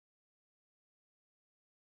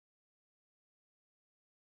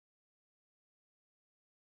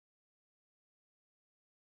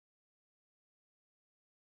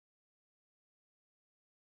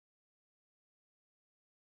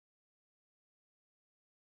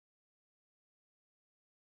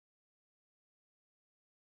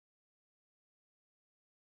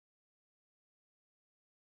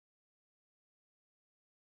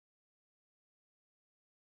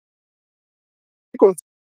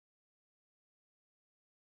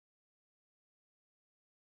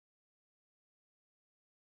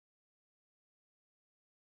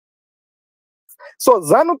 So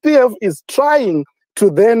ZANU-PF is trying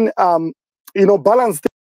to then, balance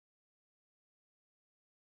things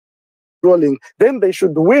rolling. Then they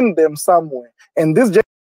should win them somewhere. And this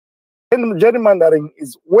gerrymandering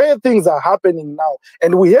is where things are happening now,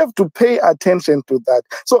 and we have to pay attention to that.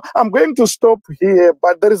 So I'm going to stop here,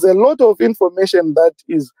 but there is a lot of information that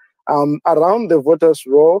is around the voters'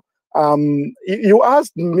 roll. You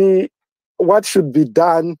asked me what should be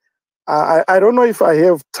done. I don't know if I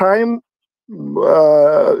have time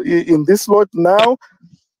in this slot now.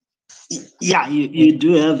 Yeah, you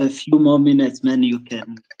do have a few more minutes, man. You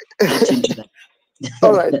can get into that.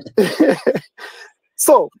 All right.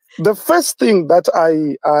 So the first thing that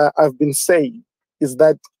I've been saying is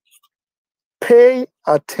that pay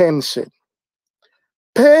attention.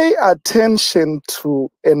 Pay attention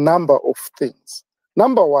to a number of things.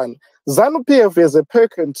 Number one, ZANU-PF has a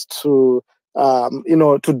patent to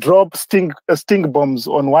to drop stink bombs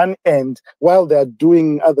on one end while they're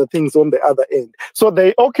doing other things on the other end. So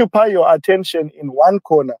they occupy your attention in one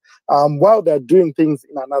corner while they're doing things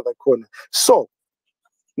in another corner. So,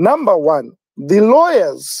 number one, the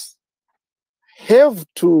lawyers have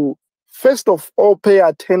to, first of all, pay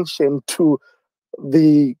attention to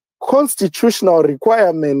the constitutional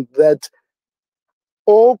requirement that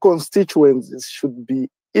all constituencies should be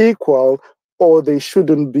equal, or they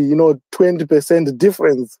shouldn't be, 20%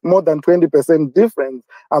 difference, more than 20% difference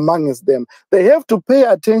amongst them. They have to pay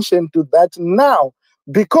attention to that now,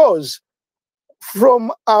 because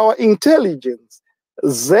from our intelligence,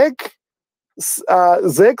 ZEC's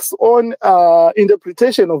own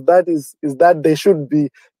interpretation of that is that they should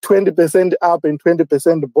be 20% up and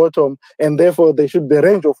 20% bottom, and therefore they should be a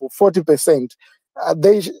range of 40%.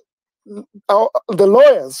 The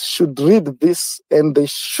lawyers should read this, and they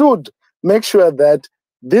should make sure that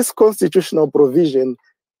this constitutional provision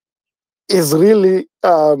is really,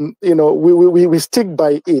 we stick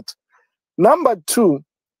by it. Number two,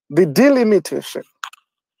 the delimitation.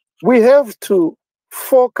 We have to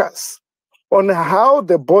focus on how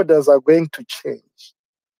the borders are going to change.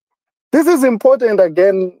 This is important,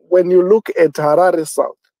 again, when you look at Harare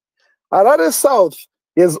South. Harare South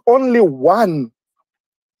is only one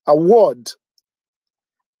award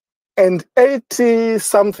and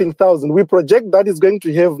 80-something thousand. We project that is going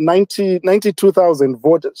to have 92,000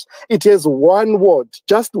 voters. It has one ward,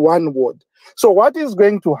 just one ward. So what is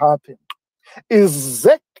going to happen is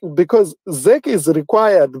ZEC, because ZEC is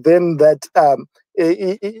required then that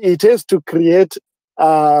it has to create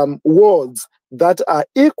wards that are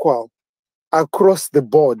equal across the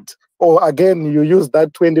board. Or again, you use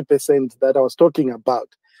that 20% that I was talking about.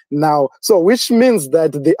 Now, so which means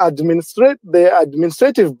that the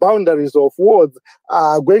administrative boundaries of wards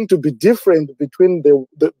are going to be different between the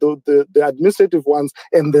administrative ones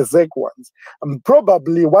and the ZEC ones.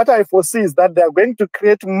 Probably what I foresee is that they are going to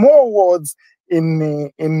create more wards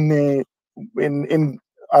in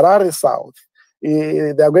Harare South. They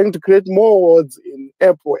are going to create more wards in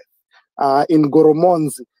Epworth, in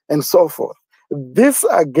Goromonzi, and so forth. This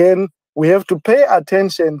again we have to pay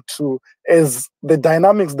attention to as the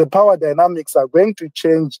dynamics, the power dynamics are going to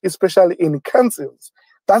change, especially in councils.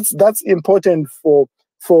 That's important for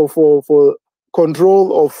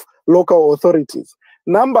control of local authorities.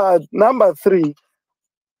 Number three,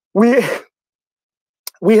 we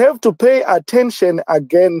have to pay attention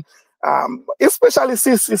again, especially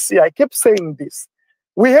CCC. I kept saying this.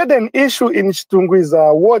 We had an issue in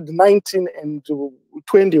Chitungwiza, Ward 19 and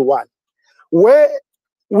 21, where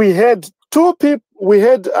we had two people. We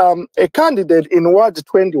had a candidate in Ward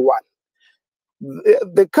 21.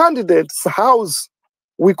 The candidate's house,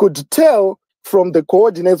 we could tell from the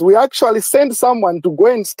coordinates. We actually sent someone to go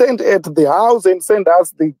and stand at the house and send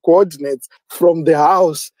us the coordinates from the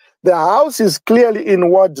house. The house is clearly in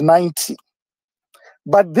Ward 90.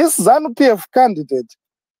 But this ZANU-PF candidate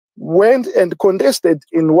went and contested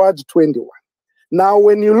in Ward 21. Now,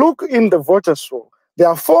 when you look in the voters' roll, there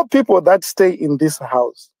are 4 people that stay in this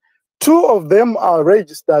house. 2 of them are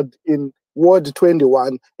registered in Ward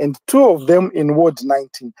 21 and 2 of them in Ward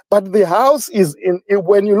 19. But the house is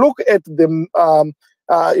when you look at the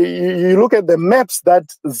you look at the maps that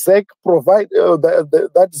ZEC provided,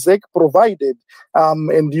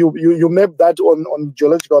 and you map that on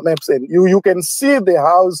geological maps, and you can see the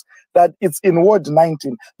house that it's in Ward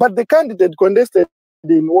 19. But the candidate contested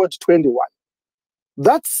in Ward 21.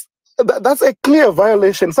 That's a clear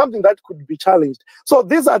violation, something that could be challenged. So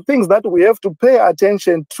these are things that we have to pay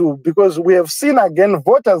attention to, because we have seen again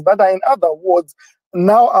voters that are in other wards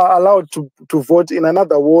now are allowed to vote in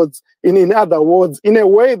another wards, in other wards, in a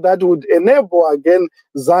way that would enable again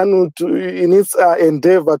ZANU to, in its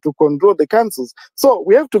endeavor to control the councils. So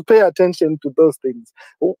we have to pay attention to those things.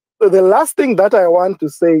 The last thing that I want to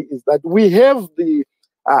say is that we have the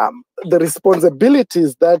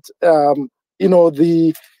responsibilities that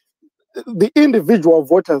the individual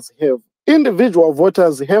voters have. Individual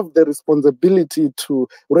voters have the responsibility to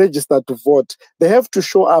register to vote. They have to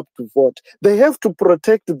show up to vote. They have to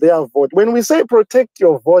protect their vote. When we say protect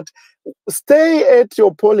your vote, stay at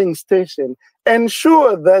your polling station.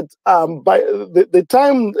 Ensure that by the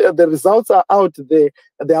time the results are out there,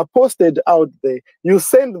 they are posted out there, you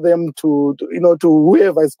send them to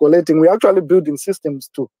whoever is collecting. We're actually building systems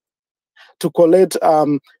to collect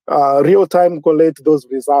real-time collect those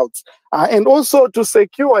results, and also to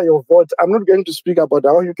secure your vote. I'm not going to speak about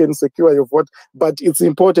how you can secure your vote, but it's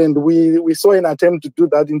important. We saw an attempt to do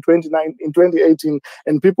that in 2018,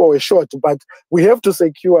 and people were short. But we have to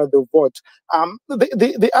secure the vote.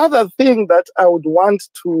 The other thing that I would want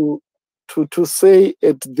to say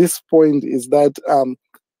at this point is that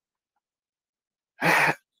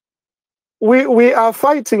we are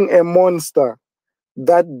fighting a monster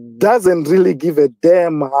that doesn't really give a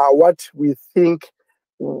damn what we think.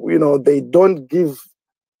 They don't give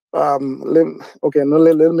let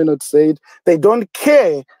me not say it. They don't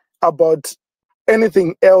care about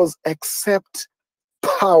anything else except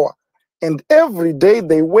power. And every day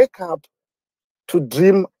they wake up to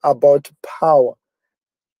dream about power.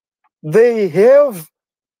 They have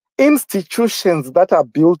institutions that are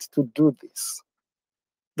built to do this.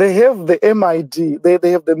 They have the MID,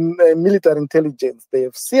 they have the military intelligence, they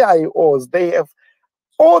have CIOs, they have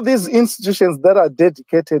all these institutions that are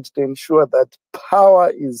dedicated to ensure that power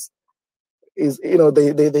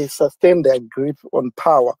they sustain their grip on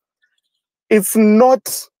power. It's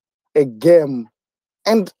not a game.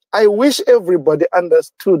 And I wish everybody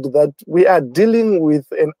understood that we are dealing with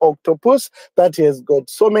an octopus that has got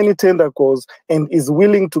so many tentacles and is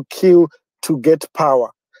willing to kill to get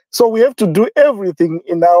power. So we have to do everything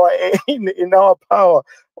in our power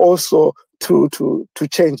also to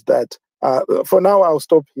change that. For now, I'll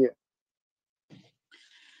stop here.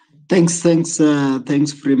 Thanks,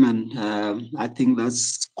 Freeman. I think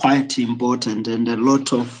that's quite important, and a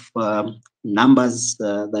lot of numbers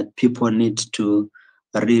that people need to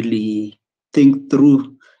really think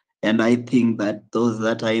through. And I think that those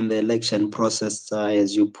that are in the election process,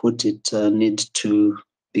 as you put it, need to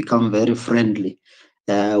become very friendly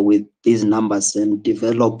with these numbers and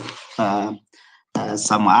develop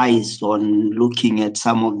some eyes on looking at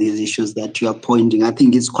some of these issues that you are pointing. I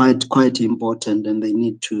think it's quite important, and they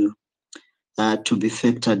need to be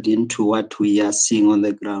factored into what we are seeing on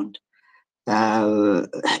the ground.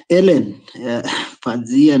 Ellen,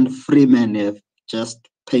 Fadzai and Freeman have just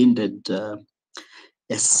painted a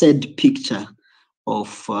sad picture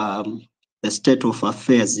of the state of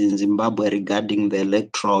affairs in Zimbabwe regarding the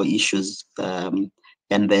electoral issues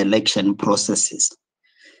and the election processes.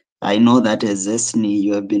 I know that as ESNI,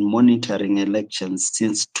 you have been monitoring elections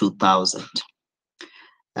since 2000.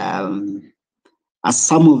 Are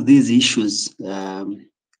some of these issues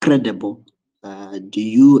credible? do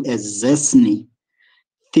you as ZESNI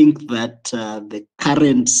think that the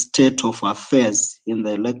current state of affairs in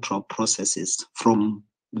the electoral processes, from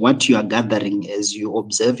what you are gathering as you're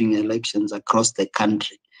observing elections across the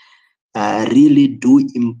country, really do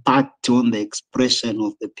impact on the expression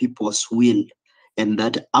of the people's will, and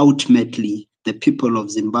that ultimately the people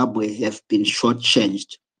of Zimbabwe have been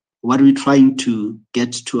shortchanged? What we're trying to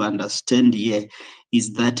get to understand here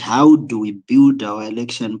is that how do we build our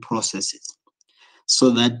election processes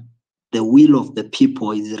so that the will of the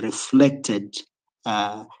people is reflected,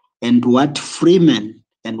 and what Freeman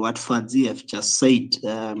and what Fadzai have just said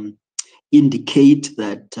indicate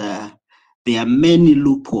that there are many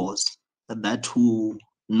loopholes that will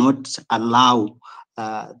not allow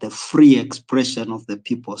the free expression of the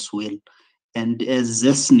people's will. And as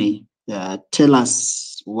ZESNI, tell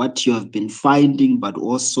us what you have been finding, but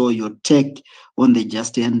also your take on the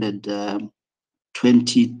just ended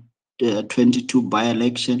 2022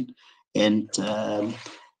 by-election, and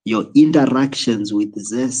your interactions with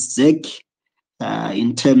ZEC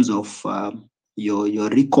in terms of your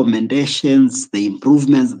recommendations, the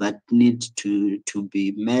improvements that need to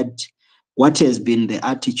be made. What has been the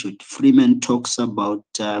attitude? Freeman talks about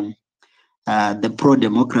the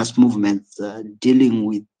pro-democracy movement dealing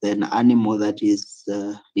with an animal that is,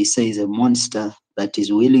 he says, a monster that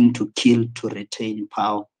is willing to kill to retain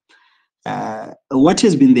power. What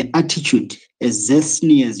has been the attitude as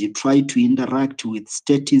ZESNI as you try to interact with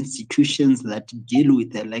state institutions that deal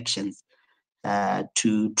with elections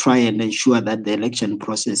to try and ensure that the election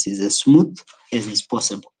process is as smooth as is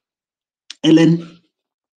possible? Ellen?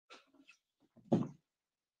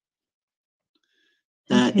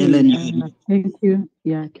 Okay, Ellen? thank you.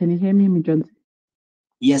 Yeah, can you hear me, John?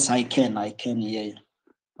 Yes, I can hear you.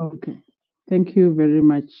 Okay, thank you very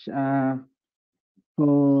much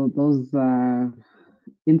for those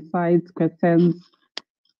insights, questions.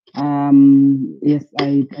 Yes,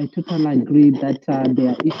 I totally agree that there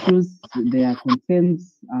are issues, there are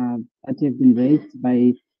concerns that have been raised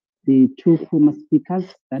by the two former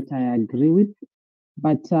speakers that I agree with.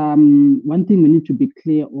 But one thing we need to be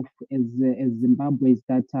clear of as Zimbabwe is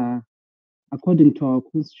that according to our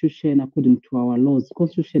constitution, according to our laws,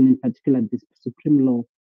 constitution in particular, the supreme law,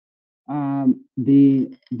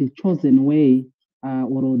 the chosen way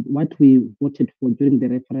or what we voted for during the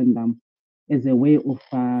referendum as a way of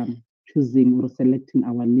choosing or selecting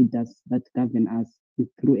our leaders that govern us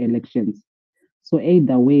through elections. So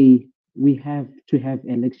either way, we have to have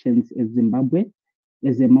elections in Zimbabwe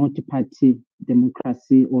as a multi-party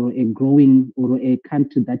democracy, or a growing, or a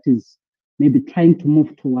country that is maybe trying to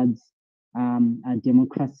move towards a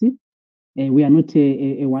democracy. We are not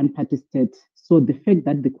a one-party state. So the fact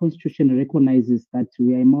that the constitution recognizes that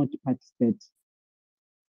we are a multi-party state,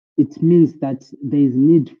 it means that there is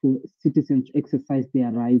need for citizens to exercise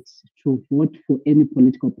their rights to vote for any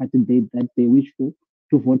political party that they wish to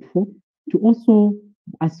vote for, to also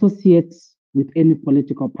associate with any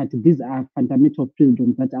political party. These are fundamental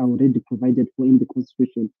freedoms that are already provided for in the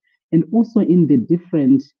constitution, and also in the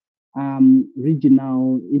different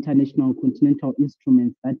regional, international, continental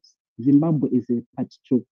instruments that Zimbabwe is a part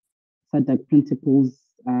to, such as principles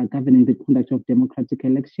governing the conduct of democratic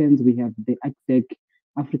elections. We have the ACDEC,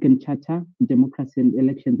 African Charter, Democracy and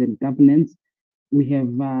Elections and Governance. We have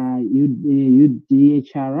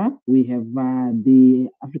UDHR, we have the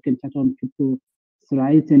African Charter on People's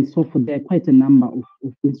Rights, and so forth. There are quite a number of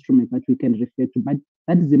instruments that we can refer to, but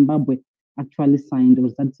that Zimbabwe actually signed, or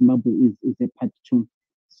that Zimbabwe is a part to.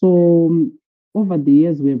 So over the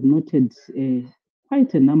years, we have noted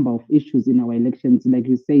quite a number of issues in our elections. Like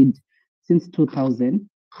you said, since 2000,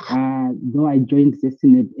 though I joined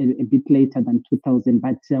ZESNI a bit later than 2000,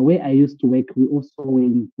 but where I used to work, we also were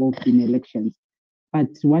involved in elections.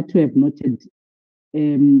 But what we have noted,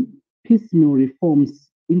 piecemeal reforms,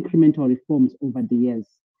 incremental reforms over the years.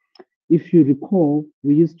 If you recall,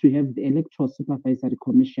 we used to have the Electoral Supervisory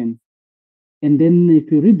Commission. And then if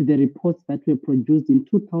you read the reports that were produced in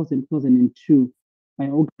 2000, 2002 by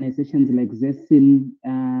organizations like ZESN,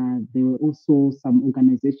 there were also some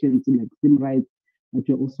organizations like Zimrights that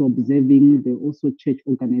were also observing. There were also church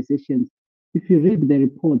organizations. If you read the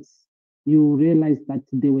reports, you realize that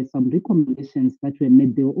there were some recommendations that were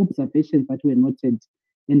made. There were observations that were noted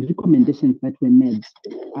and recommendations that were made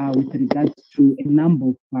with regards to a number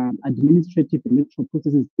of administrative electoral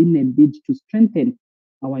processes in a bid to strengthen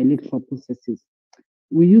our electoral processes.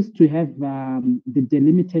 We used to have the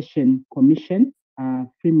Delimitation Commission.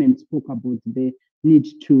 Freeman spoke about the need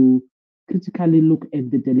to critically look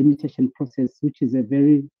at the delimitation process, which is a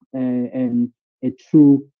very a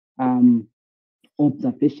true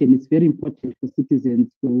observation. It's very important for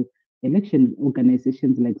citizens to election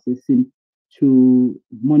organizations like CECIN to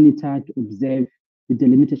monitor, to observe the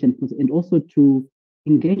delimitation process, and also to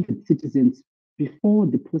engage with citizens before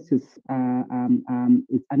the process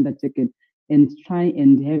is undertaken, and try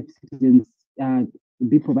and have citizens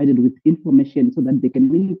be provided with information so that they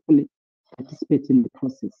can meaningfully participate in the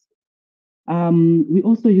process. We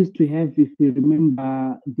also used to have, if you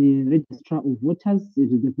remember, the registrar of voters.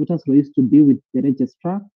 The voters were used to be with the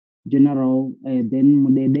registrar general, then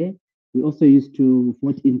Mudede. We also used to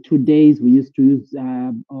vote in 2 days. We used to use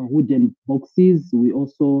wooden boxes. We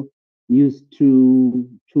also used to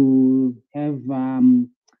have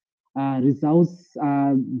results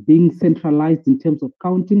being centralized in terms of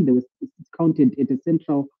counting. They were counted at a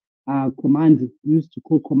central command, used to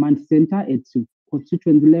call command center at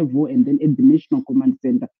constituent level, and then at the national command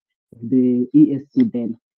center, the ESC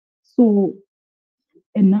then. So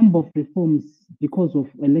a number of reforms because of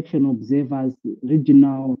election observers,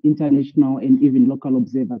 regional, international, and even local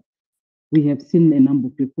observers. We have seen a number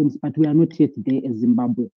of reforms, but we are not yet there as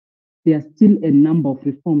Zimbabwe. There are still a number of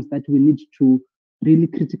reforms that we need to really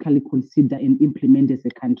critically consider and implement as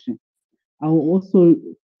a country. I will also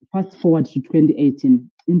fast forward to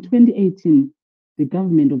 2018. In 2018, the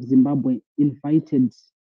government of Zimbabwe invited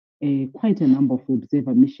quite a number of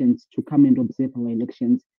observer missions to come and observe our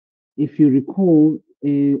elections. If you recall,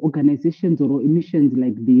 organizations or missions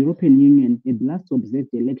like the European Union had last observed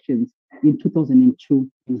the elections in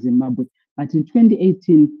 2002 in Zimbabwe. But in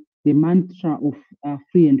 2018, the mantra of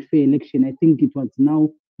free and fair election, I think it was now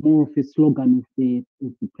more of a slogan of the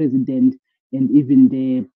president and even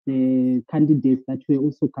the candidates that were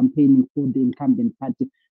also campaigning for the incumbent party.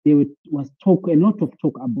 There was a lot of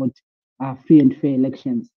talk about free and fair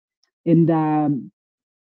elections. And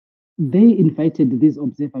they invited these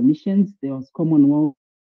observer missions. There was Commonwealth.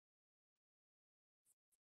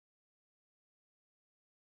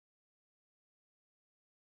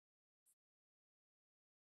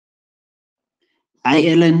 Hi,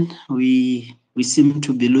 Ellen. We seem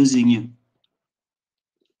to be losing you.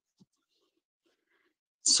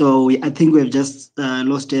 So I think we've just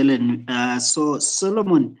lost Ellen. So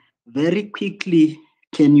Solomon, very quickly,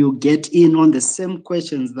 can you get in on the same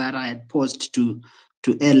questions that I had posed to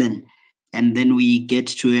Ellen? And then we get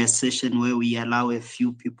to a session where we allow a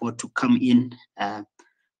few people to come in.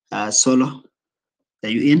 Solo, are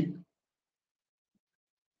you in?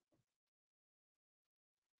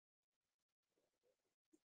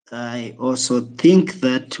 I also think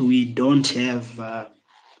that we don't have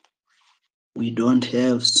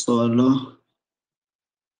Solo.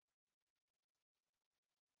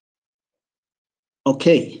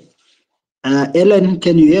 Okay. Ellen,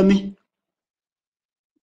 can you hear me?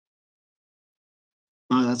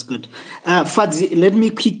 Oh, that's good. Fadzai, let me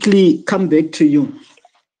quickly come back to you.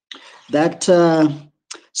 That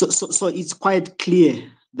so it's quite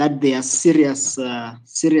clear that there are serious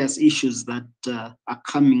issues that are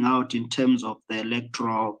coming out in terms of the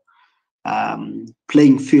electoral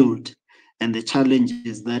playing field and the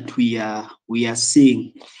challenges that we are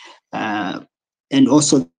seeing, and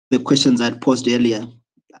also the questions I posed earlier.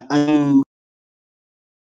 I'm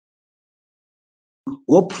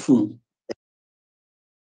hopeful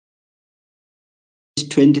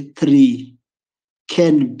 23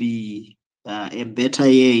 can be a better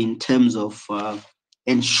year in terms of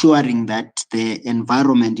ensuring that the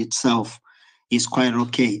environment itself is quite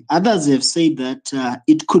okay. Others have said that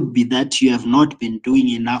it could be that you have not been doing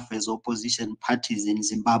enough as opposition parties in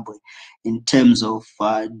Zimbabwe in terms of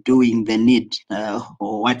doing the need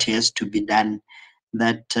or what has to be done.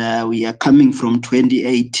 That we are coming from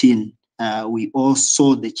 2018. We all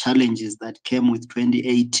saw the challenges that came with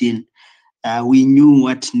 2018. We knew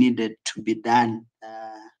what needed to be done.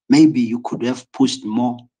 Maybe you could have pushed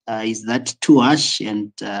more. Is that too harsh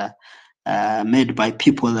and made by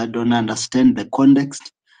people that don't understand the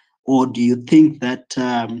context? Or do you think that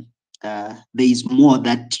there is more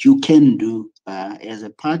that you can do as a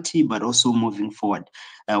party, but also moving forward?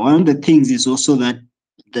 One of the things is also that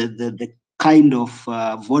the kind of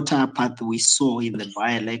voter path we saw in the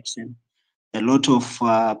by-election, a lot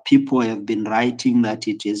of people have been writing that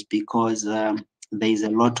it is because there is a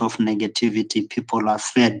lot of negativity. People are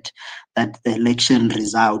fed that the election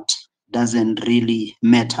result doesn't really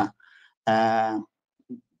matter.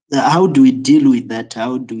 How do we deal with that?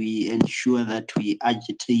 How do we ensure that we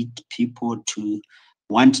agitate people to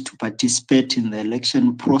want to participate in the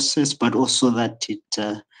election process, but also that it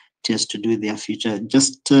has to do with their future?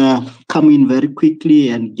 Just come in very quickly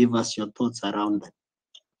and give us your thoughts around that.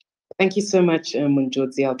 Thank you so much,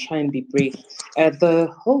 Munjodzi. I'll try and be brief.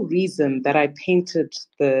 The whole reason that I painted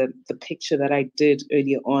the picture that I did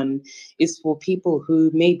earlier on is for people who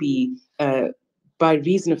maybe, by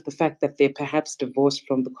reason of the fact that they're perhaps divorced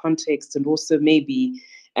from the context and also maybe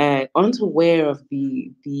aren't aware of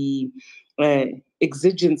the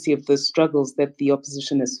exigency of the struggles that the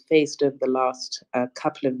opposition has faced over the last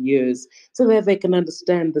couple of years, so that they can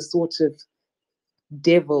understand the sort of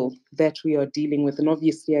devil that we are dealing with. And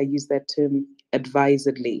obviously, I use that term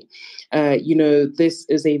advisedly. This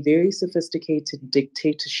is a very sophisticated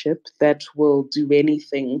dictatorship that will do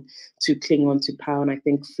anything to cling on to power. And I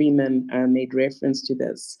think Freeman made reference to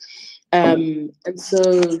this. And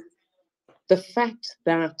so the fact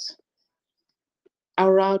that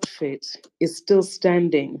our outfit is still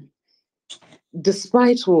standing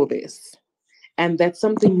despite all this, and that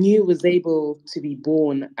something new was able to be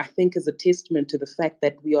born, I think is a testament to the fact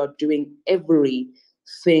that we are doing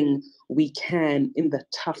everything we can in the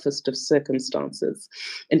toughest of circumstances.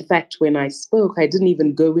 In fact, when I spoke, I didn't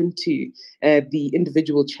even go into the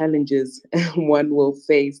individual challenges one will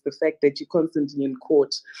face, the fact that you're constantly in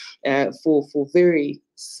court for very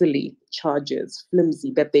silly charges,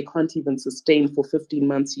 flimsy, that they can't even sustain for 15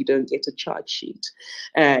 months, you don't get a charge sheet.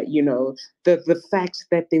 The fact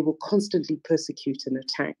that they will constantly persecute and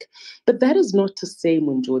attack. But that is not to say,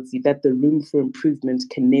 Munjodzi, that the room for improvement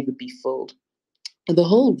can never be filled. The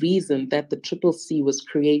whole reason that the CCC was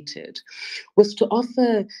created was to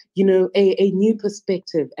offer, a new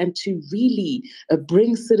perspective and to really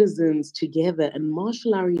bring citizens together and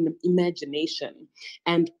marshal our imagination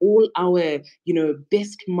and all our,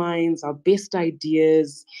 best minds, our best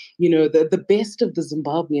ideas, the best of the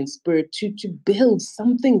Zimbabwean spirit to build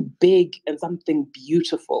something big and something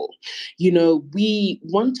beautiful. We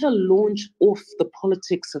want to launch off the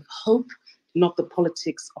politics of hope, not the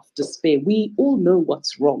politics of despair. We all know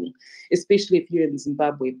what's wrong, especially if you're in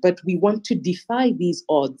Zimbabwe, but we want to defy these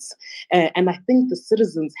odds. And I think the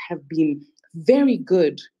citizens have been very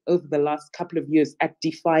good over the last couple of years at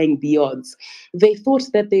defying the odds. They thought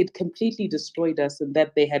that they'd completely destroyed us and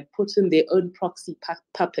that they had put in their own proxy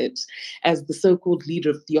puppet as the so-called leader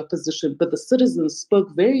of the opposition. But the citizens spoke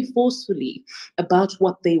very forcefully about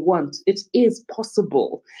what they want. It is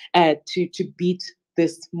possible to beat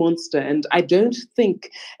this monster. And I don't think,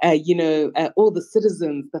 all the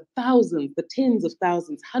citizens, the thousands, the tens of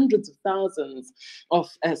thousands, hundreds of thousands of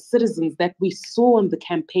citizens that we saw on the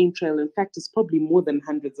campaign trail, in fact, it's probably more than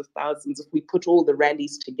hundreds of thousands if we put all the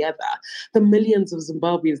rallies together, the millions of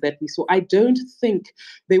Zimbabweans that we saw, I don't think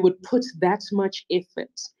they would put that much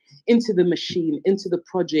effort into the machine, into the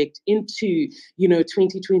project, into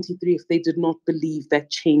 2023 if they did not believe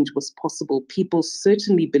that change was possible. People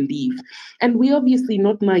certainly believe, and we're obviously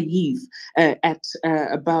not naive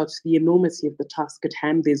about the enormity of the task at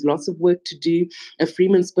hand. There's lots of work to do.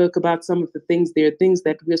 Freeman spoke about some of the things. There are things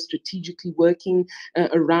that we're strategically working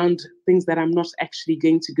around, things that I'm not actually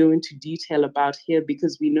going to go into detail about here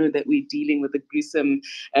because we know that we're dealing with a gruesome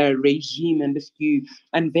regime, and if you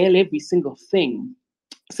unveil every single thing,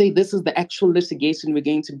 say this is the actual litigation we're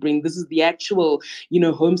going to bring, this is the actual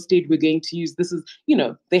homestead we're going to use, this is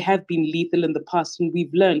they have been lethal in the past, and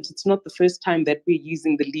we've learned it's not the first time that we're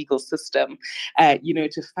using the legal system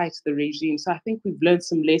to fight the regime. So I think we've learned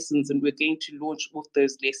some lessons, and we're going to launch off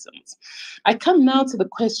those lessons. I come now to the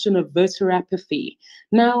question of voter apathy.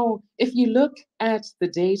 Now, if you look at the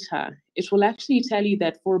data, it will actually tell you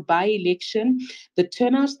that for a by-election, the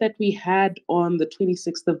turnout that we had on the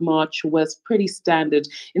 26th of March was pretty standard.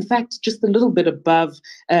 In fact, just a little bit above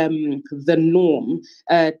the norm.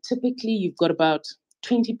 Typically, you've got about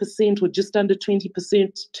 20% or just under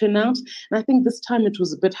 20% turnout. And I think this time it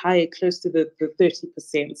was a bit higher, close to the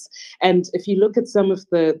 30%. And if you look at some of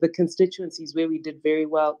the constituencies where we did very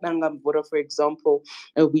well, Nangamvura, for example,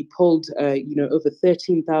 we polled over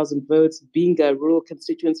 13,000 votes. Being a rural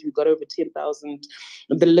constituency, we got over 10,000.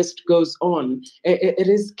 The list goes on. It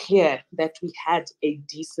is clear that we had a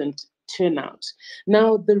decent turnout.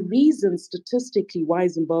 Now, the reason statistically why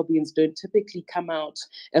Zimbabweans don't typically come out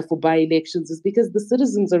for by-elections is because the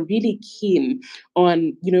citizens are really keen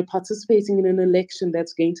on, participating in an election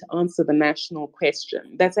that's going to answer the national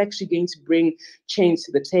question, that's actually going to bring change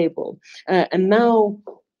to the table. And now,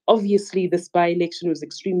 obviously, this by-election was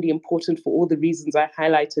extremely important for all the reasons I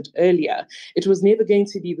highlighted earlier. It was never going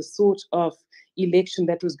to be the sort of election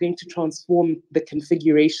that was going to transform the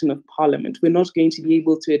configuration of parliament. We're not going to be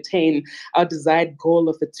able to attain our desired goal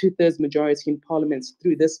of a 2/3 majority in parliament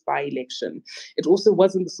through this by-election. It also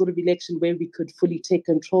wasn't the sort of election where we could fully take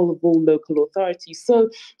control of all local authorities. So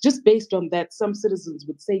just based on that, some citizens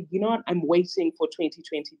would say, you know what, I'm waiting for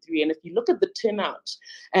 2023. And if you look at the turnout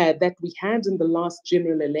that we had in the last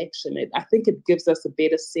general election, I think it gives us a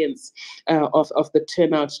better sense of the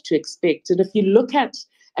turnout to expect. And if you look at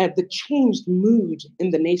the changed mood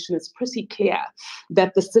in the nation, it's pretty clear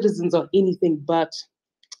that the citizens are anything but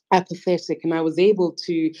apathetic. And I was able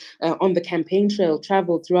to, on the campaign trail,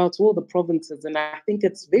 travel throughout all the provinces. And I think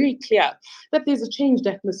it's very clear that there's a changed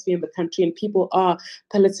atmosphere in the country and people are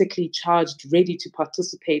politically charged, ready to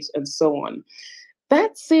participate and so on.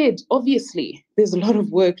 That said, obviously, there's a lot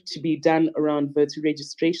of work to be done around voter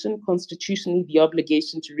registration. Constitutionally, the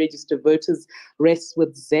obligation to register voters rests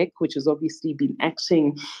with ZEC, which has obviously been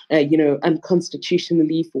acting,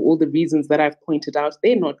 unconstitutionally for all the reasons that I've pointed out.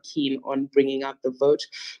 They're not keen on bringing out the vote.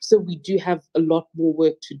 So we do have a lot more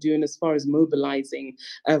work to do. And as far as mobilizing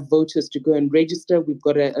voters to go and register, we've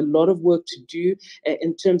got a lot of work to do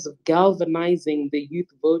in terms of galvanizing the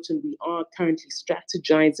youth vote. And we are currently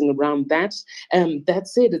strategizing around that. That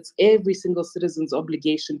said, it's every single citizen's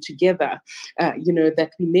obligation together,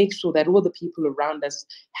 that we make sure that all the people around us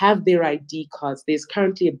have their ID cards. There's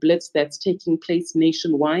currently a blitz that's taking place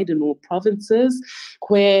nationwide in all provinces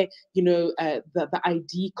where, the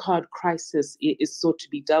ID card crisis is sought to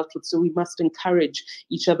be dealt with. So we must encourage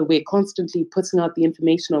each other. We're constantly putting out the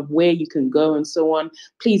information of where you can go and so on.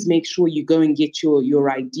 Please make sure you go and get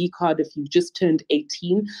your ID card if you've just turned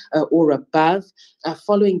 18 or above.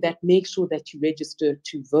 Following that, make sure that you register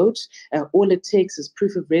to vote. All it takes is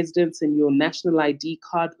proof of residence and your national ID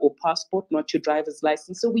card or passport, not your driver's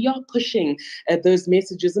license. So we are pushing those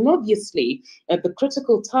messages. And obviously, the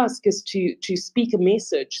critical task is to speak a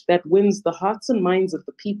message that wins the hearts and minds of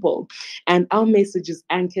the people. And our message is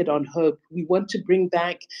anchored on hope. We want to bring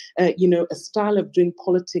back, a style of doing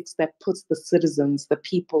politics that puts the citizens, the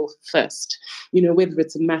people first. Whether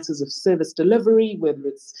it's in matters of service delivery, whether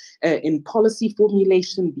it's in policy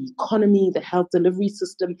formulation, the economy, the health delivery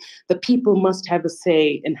system, the people must have a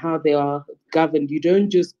say in how they are governed. You don't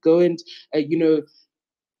just go and,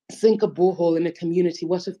 sink a borehole in a community.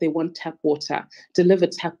 What if they want tap water? Deliver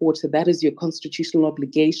tap water. That is your constitutional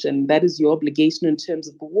obligation. That is your obligation in terms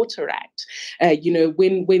of the Water Act.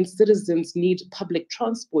 When citizens need public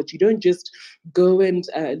transport, you don't just go and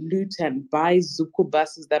loot and buy Zuku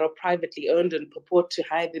buses that are privately owned and purport to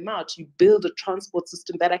hire them out. You build a transport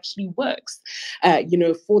system that actually works,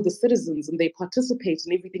 for the citizens, and they participate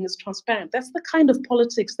and everything is transparent. That's the kind of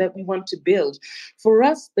politics that we want to build. For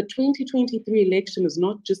us, the 2023 election is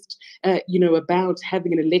not just about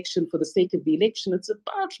having an election for the sake of the election. It's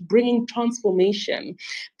about bringing transformation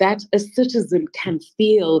that a citizen can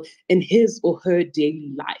feel in his or her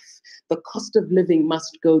daily life. The cost of living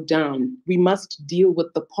must go down. We must deal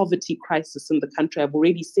with the poverty crisis in the country. I've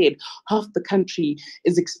already said half the country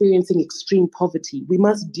is experiencing extreme poverty. We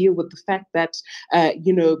must deal with the fact that,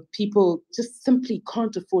 people just simply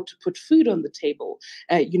can't afford to put food on the table.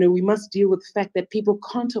 We must deal with the fact that people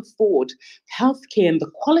can't afford healthcare, and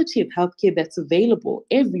the quality of healthcare that's available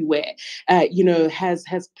everywhere,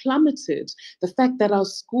 has plummeted. The fact that our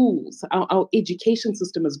schools, our education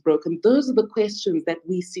system is broken. Those are the questions that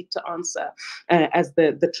we seek to answer as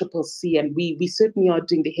the Triple C, and we certainly are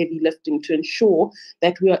doing the heavy lifting to ensure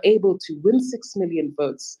that we are able to win 6 million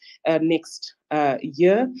votes next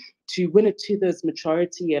year, to win a 2/3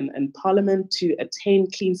 majority in parliament, to attain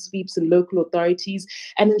clean sweeps in local authorities,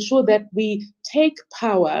 and ensure that we take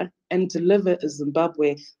power and deliver a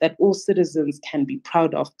Zimbabwe that all citizens can be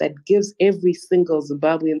proud of, that gives every single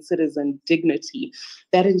Zimbabwean citizen dignity,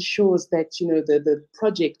 that ensures that, the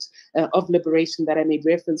project of liberation that I made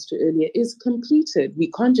reference to earlier is completed. We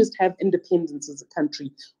can't just have independence as a country.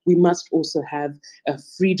 We must also have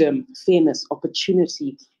freedom, fairness,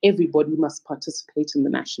 opportunity. Everybody must participate in the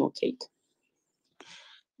national cake.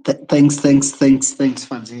 Thanks,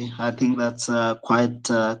 Fadzai. I think that's quite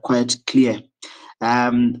clear. We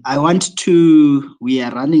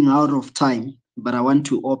are running out of time, but I want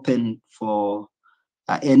to open for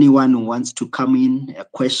anyone who wants to come in, a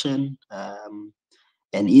question, an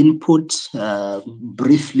input,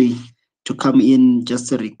 briefly to come in,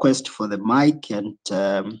 just a request for the mic, and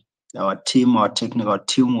our technical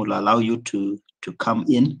team will allow you to come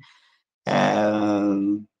in.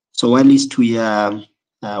 So while least we are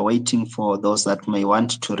waiting for those that may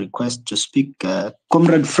want to request to speak,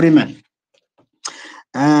 Comrade Freeman,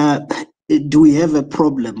 do we have a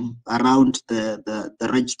problem around the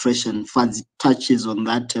registration? Fadzai touches on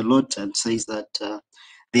that a lot and says that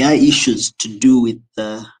there are issues to do with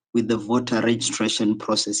the voter registration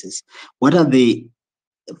processes. What are the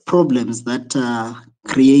problems that are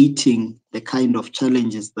creating the kind of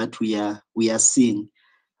challenges that we are seeing?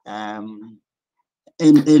 And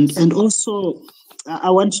also, I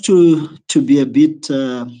want to be a bit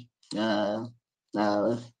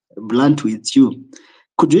blunt with you.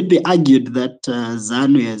 Could it be argued that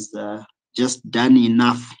ZANU has just done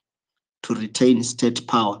enough to retain state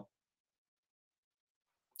power?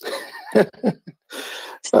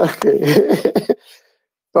 Okay.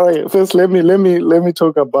 All right. First, let me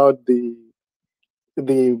talk about the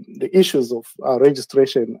issues of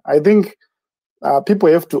registration. I think people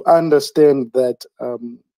have to understand that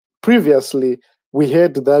previously we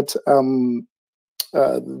had that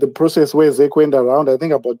the process where ZEC went around, I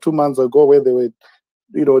think about 2 months ago, where they were,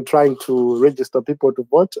 trying to register people to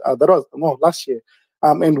vote. That was last year,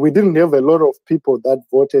 and we didn't have a lot of people that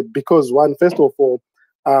voted because first of all,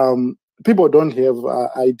 people don't have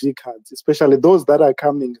ID cards, especially those that are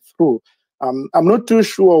coming through. I'm not too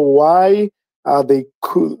sure why they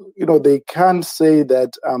could, they can't say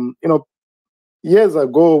that, years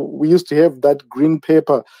ago, we used to have that green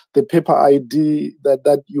paper, the paper ID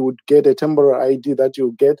that you would get, a temporary ID that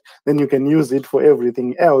you get, then you can use it for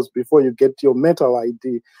everything else before you get your metal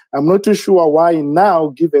ID. I'm not too sure why now,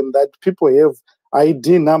 given that people have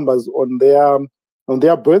ID numbers on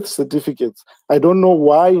their birth certificates. I don't know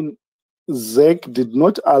why ZEC did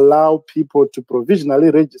not allow people to provisionally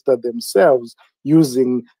register themselves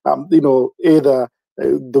using, either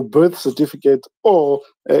the birth certificate or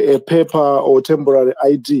a paper or temporary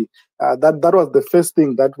ID. That was the first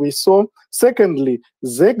thing that we saw. Secondly,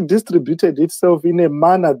 ZEC distributed itself in a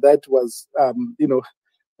manner that was,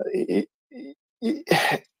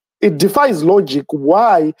 it defies logic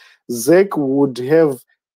why ZEC would have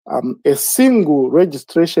a single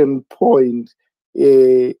registration point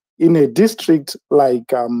in a district like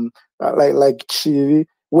Chiri,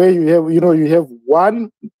 where you have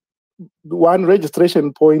one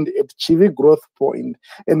registration point at Chiri Growth Point,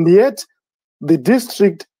 and yet the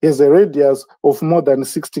district has a radius of more than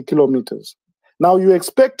 60 kilometers. Now you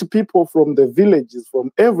expect people from the villages,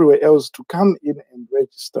 from everywhere else, to come in and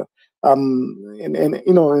register,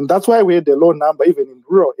 and that's why we had a low number even in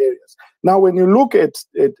rural areas. Now, when you look at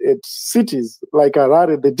cities like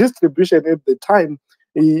Harare, the distribution at the time,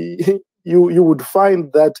 you would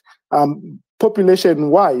find that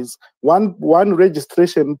population-wise, one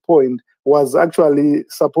registration point was actually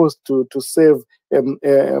supposed to save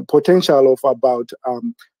a potential of about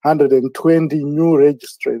 120,000 new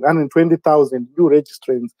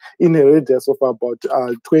registrants in a radius of about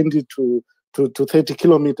 20 to 30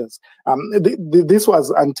 kilometers. This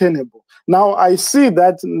was untenable. Now I see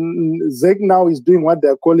that ZEC now is doing what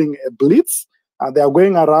they're calling a blitz. They are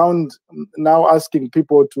going around now asking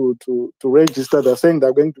people to register. They're saying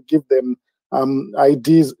they're going to give them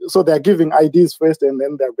IDs. So they're giving IDs first and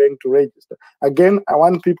then they're going to register. Again, I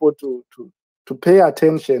want people to pay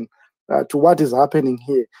attention to what is happening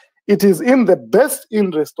here. It is in the best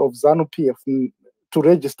interest of ZANU-PF to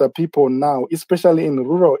register people now, especially in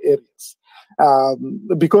rural areas,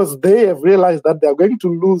 because they have realized that they are going to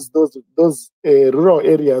lose those rural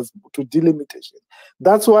areas to delimitation.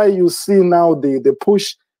 That's why you see now the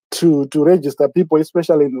push to register people,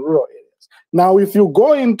 especially in rural areas. Now, if you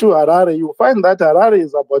go into Harare, you find that Harare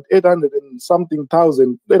is about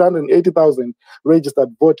 880,000 registered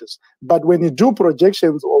voters. But when you do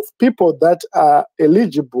projections of people that are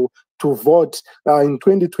eligible to vote in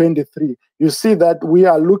 2023, you see that we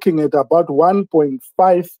are looking at about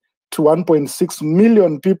 1.5 to 1.6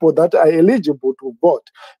 million people that are eligible to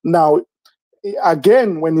vote. Now,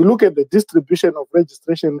 again, when you look at the distribution of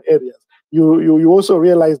registration areas, you also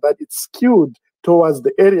realize that it's skewed towards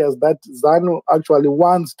the areas that ZANU actually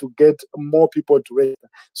wants to get more people to register.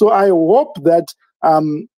 So I hope that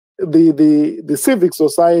the civic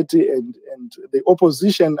society and the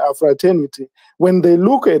opposition fraternity, when they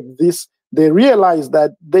look at this, they realize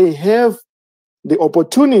that they have the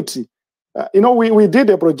opportunity. We did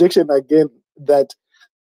a projection again that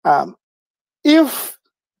if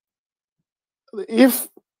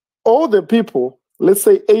all the people, let's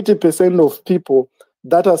say 80% of people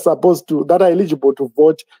that are eligible to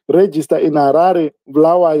vote, register in Harare,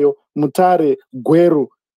 Bulawayo, Mutare, Gweru,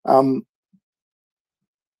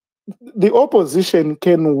 the opposition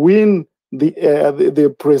can win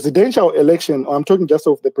the presidential election. I'm talking just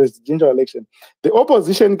of the presidential election. The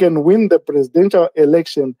opposition can win the presidential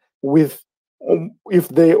election with if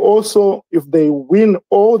they win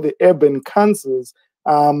all the urban councils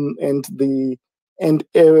and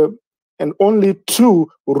only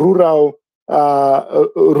 2 rural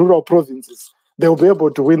provinces, they'll be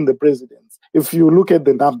able to win the presidency if you look at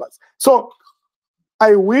the numbers. So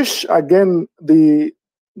I wish, again, the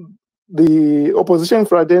opposition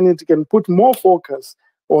fraternity can put more focus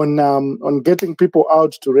on getting people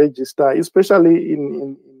out to register, especially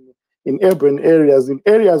in urban areas, in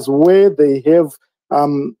areas where they have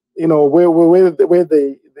where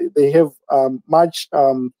they have much.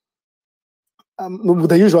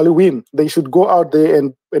 They usually win. They should go out there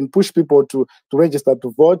and push people to register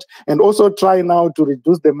to vote, and also try now to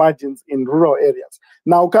reduce the margins in rural areas.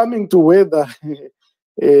 Now, coming to whether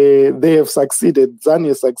they have succeeded, ZANU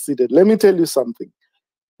has succeeded. Let me tell you something.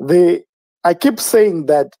 I keep saying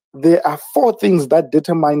that there are 4 things that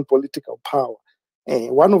determine political power.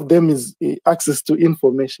 One of them is access to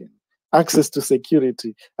information, access to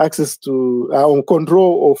security, access to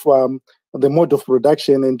control of the mode of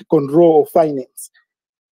production, and control of finance.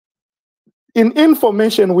 In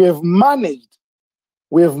information, we have managed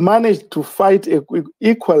to fight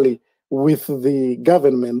equally with the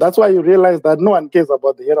government. That's why you realize that no one cares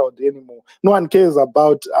about the Herald anymore. No one cares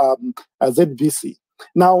about ZBC.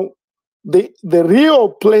 Now, the real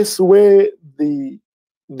place where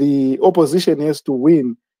the opposition has to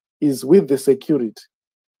win is with the security.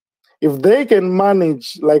 If they can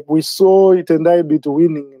manage, like we saw Tendai Biti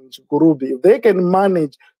winning in Chikurubi, if they can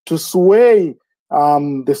manage to sway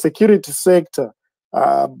the security sector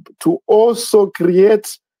to also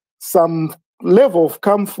create some level of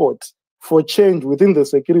comfort for change within the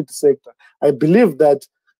security sector, I believe that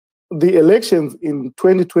the elections in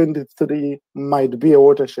 2023 might be a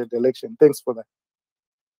watershed election. Thanks for that.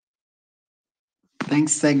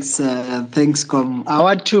 Thanks, Com. I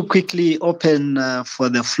want to quickly open for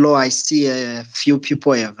the floor. I see a few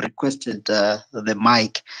people have requested the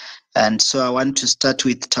mic, and so I want to start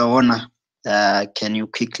with Taona. Can you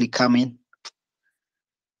quickly come in?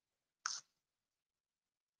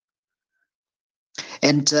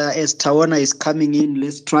 And as Taona is coming in,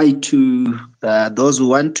 let's try to, those who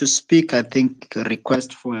want to speak, I think,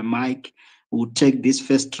 request for a mic. We'll take this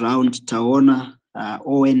first round, Taona,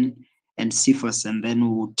 Owen, and Cephas, and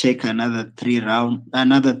then we'll take another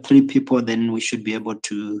 3 people, then we should be able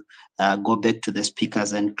to go back to the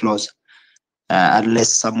speakers and close.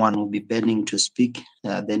 Unless someone will be burning to speak,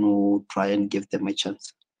 then we'll try and give them a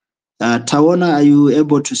chance. Taona, are you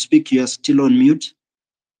able to speak? You are still on mute.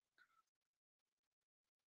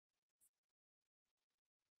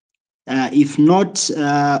 If not,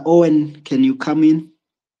 Owen, can you come in?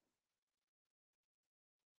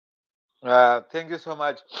 Thank you so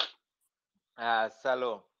much,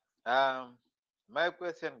 Salo. My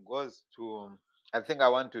question goes to, I think I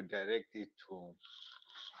want to direct it to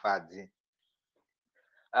Fadzi.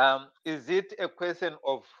 Is it a question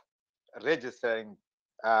of registering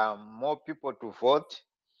more people to vote,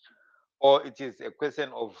 or it is a question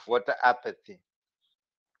of voter apathy?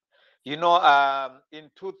 You know, in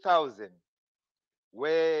 2000,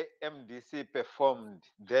 where MDC performed,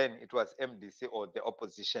 then it was MDC or the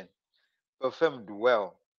opposition, performed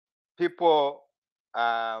well. People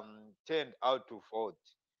turned out to vote.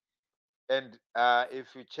 And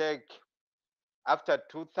if you check, after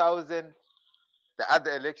 2000, the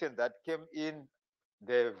other election that came in,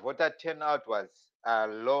 the voter turnout was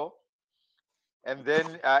low. And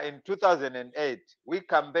then in 2008, we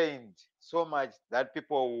campaigned so much that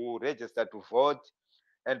people will register to vote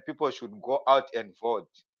and people should go out and vote.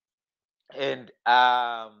 And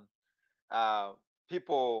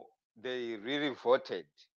people, they really voted.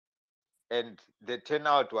 And the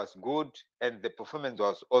turnout was good and the performance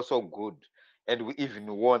was also good. And we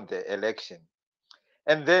even won the election.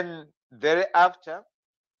 And then thereafter,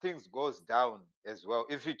 things goes down as well.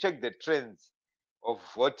 If you check the trends of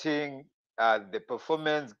voting, the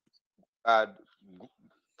performance,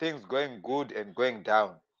 things going good and going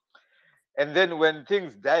down. And then when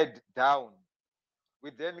things died down, we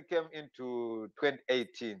then came into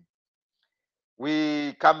 2018.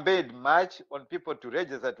 We campaigned much on people to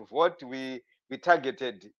register to vote. We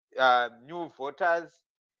targeted new voters,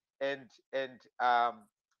 and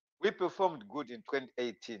we performed good in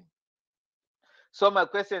 2018. So my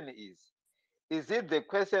question is it the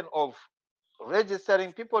question of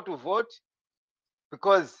registering people to vote?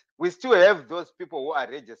 Because we still have those people who are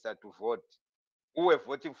registered to vote, who were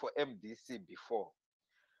voting for MDC before.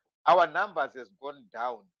 Our numbers has gone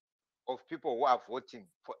down of people who are voting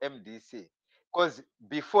for MDC, because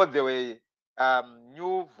before there were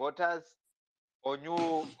new voters or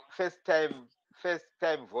new first-time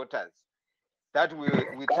voters that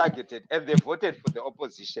we targeted, and they voted for the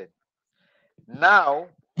opposition. Now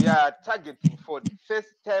we are targeting for first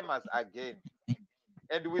timers again.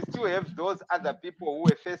 And we still have those other people who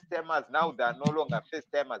were first timers. Now they are no longer first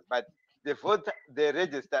timers, but they voted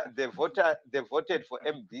for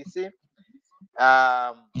MDC.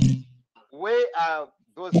 Where are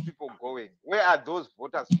those people going? Where are those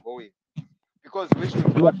voters going? Because we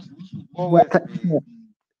should not always be.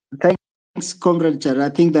 Thanks, Comrade Chari. I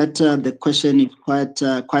think that the question is quite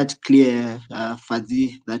clear,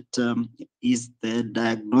 Fadzai, that is the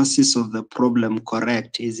diagnosis of the problem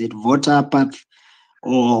correct? Is it voter apathy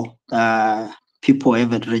or people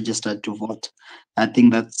haven't registered to vote? I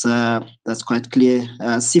think that's quite clear.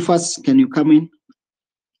 Sifas, can you come in?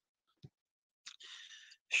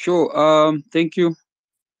 Sure. Thank you.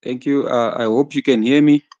 Thank you. I hope you can hear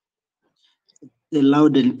me.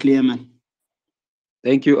 Loud and clear, man.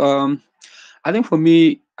 Thank you. I think for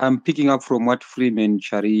me, I'm picking up from what Freeman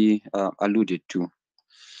Chari alluded to.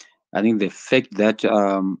 I think the fact that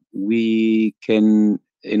we can,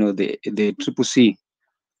 the CCC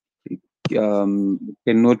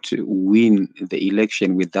cannot win the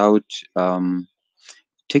election without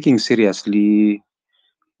taking seriously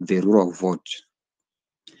the rule of vote.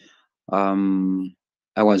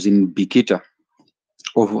 I was in Bikita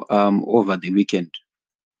over the weekend,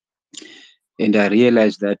 and I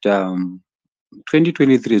realized that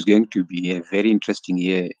 2023 is going to be a very interesting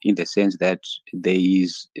year in the sense that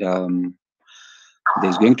there's going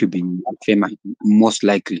to be famine, most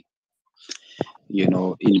likely. In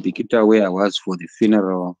Bikita, where I was for the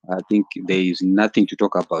funeral, I think there is nothing to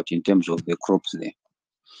talk about in terms of the crops there.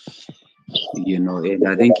 And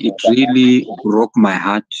I think it really broke my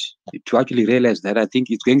heart to actually realize that I think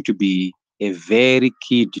it's going to be a very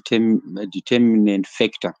key determinant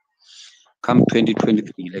factor come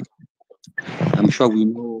 2023 election. I'm sure we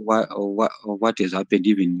know what has happened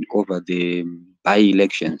even over the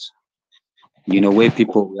by-elections, where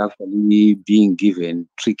people were actually being given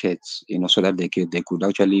tickets, so that they could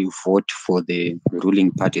actually vote for the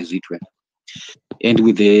ruling party, as it were. And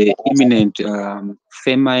with the imminent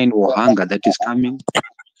famine or hunger that is coming,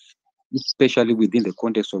 especially within the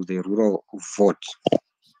context of the rural vote,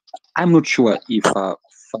 I'm not sure if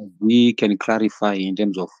we can clarify in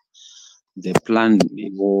terms of the plan,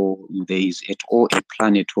 or there is at all a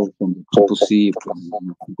plan at all from the CCC,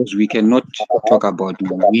 because we cannot talk about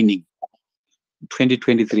winning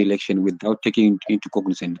 2023 election without taking into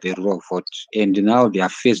cognizance the rural vote. And now they are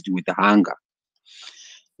faced with hunger.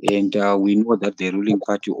 And we know that the ruling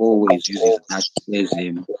party always uses that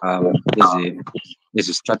as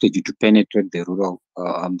a strategy to penetrate the rural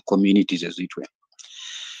communities, as it were.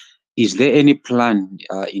 Is there any plan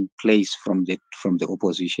in place from the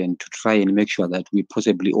opposition to try and make sure that we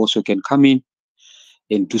possibly also can come in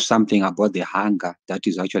and do something about the hunger that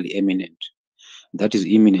is actually imminent in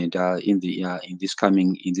this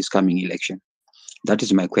coming election? That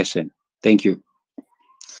is my question. Thank you.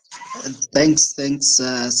 Thanks,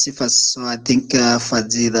 Sifas. So I think,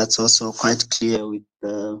 Fadzai, that's also quite clear with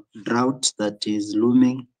the drought that is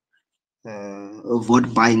looming.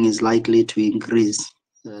 Vote buying is likely to increase.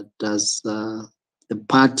 Does the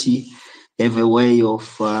party have a way of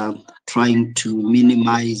trying to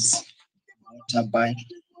minimize voter buying?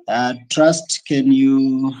 Trust, can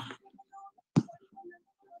you...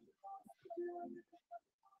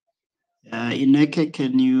 Ineke,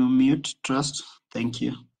 can you mute Trust? Thank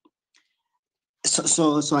you.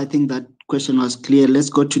 So I think that question was clear.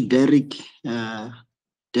 Let's go to Derek.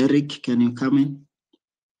 Derek, can you come in?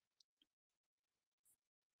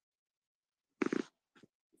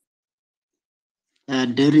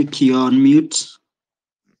 Derek, you're on mute.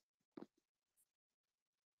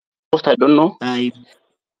 I don't know.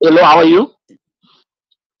 Hello, how are you?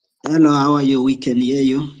 Hello, how are you? We can hear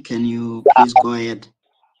you. Can you please go ahead?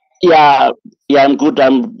 Yeah, I'm good.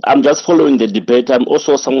 I'm just following the debate. I'm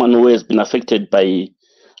also someone who has been affected by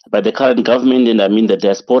the current government, and I'm in the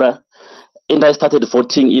diaspora. And I started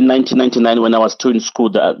voting in 1999 when I was still in school,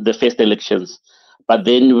 the first elections. But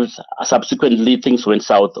then subsequently things went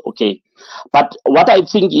south. Okay, but what I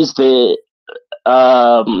think is the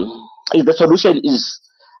solution is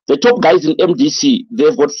the top guys in MDC.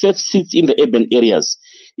 They've got safe seats in the urban areas.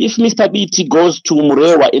 If Mr. BT goes to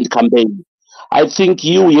Murewa and campaign, I think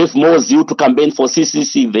you have more zeal to campaign for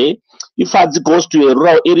CCC there. If Fadzai goes to a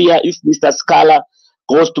rural area, if Mr. Scala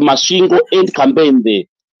goes to Mashingo and campaign there.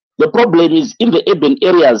 The problem is in the urban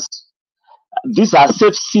areas, these are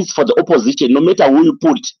safe seats for the opposition. No matter who you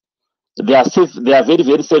put, they are safe. They are very,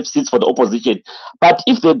 very safe seats for the opposition. But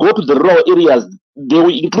if they go to the rural areas, they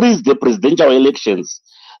will increase the presidential elections.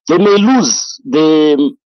 They may lose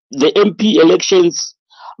the MP elections,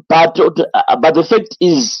 but the fact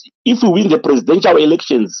is if we win the presidential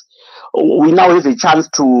elections, we now have a chance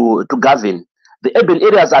to govern. The urban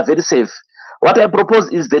areas are very safe. What I propose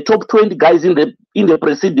is the top 20 guys in the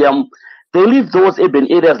presidium, they leave those urban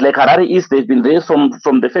areas like Harare East. They've been there from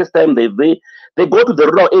the first time they go to the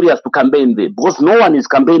rural areas to campaign there, because no one is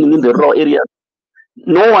campaigning in the rural areas.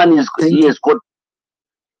 No one is got.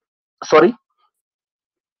 Sorry.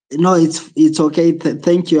 No, it's okay.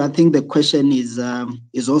 Thank you. I think the question is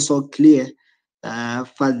also clear.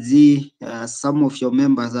 Fadzai, some of your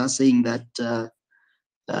members are saying that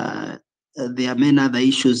there are many other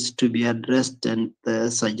issues to be addressed, and the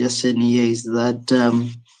suggestion here is that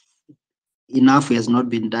enough has not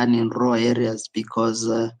been done in rural areas because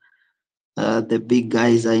the big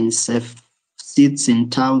guys are in safe seats in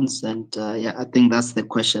towns, and yeah, I think that's the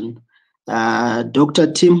question.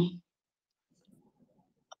 Dr. Tim.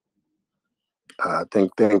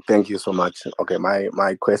 Thank you so much. Okay,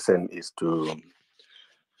 my question is to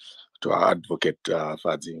our advocate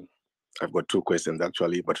Fadzai. I've got two questions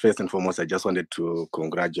actually, but first and foremost, I just wanted to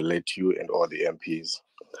congratulate you and all the MPs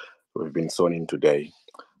who have been sworn in today.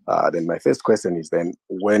 Then my first question is then,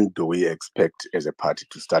 when do we expect as a party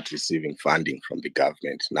to start receiving funding from the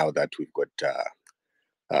government now that we've got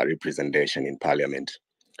representation in parliament?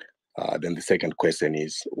 Then the second question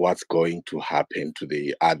is, what's going to happen to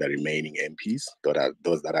the other remaining MPs,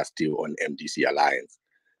 those that are still on MDC Alliance?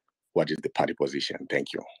 What is the party position?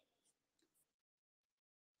 Thank you.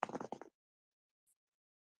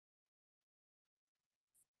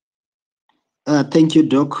 Thank you,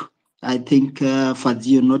 Doc. I think Fadzai,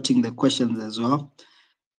 you're noting the questions as well.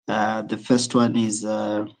 The first one is,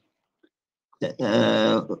 the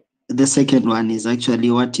second one is actually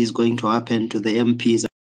what is going to happen to the MPs.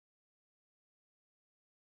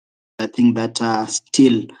 I think that are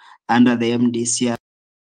still under the MDC.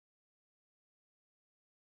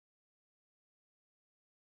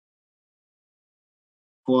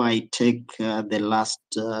 Before I take the last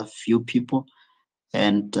few people,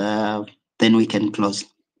 and then we can close.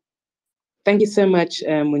 Thank you so much,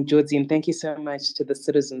 Munjozi, and thank you so much to the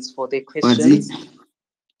citizens for their questions.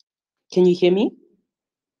 Can you hear me?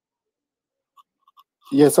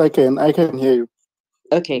 Yes, I can. I can hear you.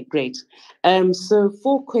 Okay, great. So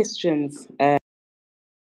 4 questions. I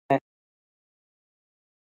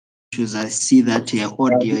see that your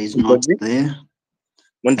audio is not there.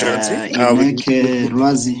 Munjozi,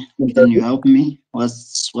 Rwazi, can you help me?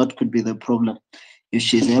 What could be the problem? If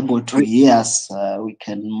she's able to hear us, we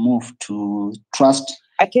can move to Trust.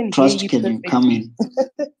 I can Trust, hear you can perfectly. you come in?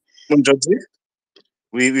 Munjozi,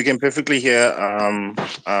 we can perfectly hear,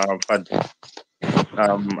 but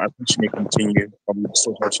I think she may continue.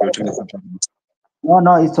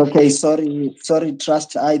 No, it's okay. Sorry,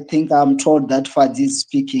 Trust. I think I'm told that Fadzai is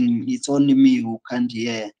speaking. It's only me who can't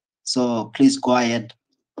hear. So please go ahead,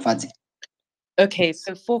 Fadzai. Okay,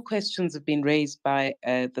 so 4 questions have been raised by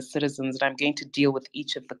the citizens, and I'm going to deal with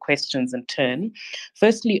each of the questions in turn.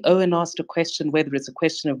 Firstly, Owen asked a question whether it's a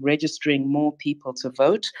question of registering more people to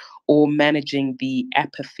vote or managing the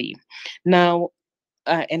apathy. Now,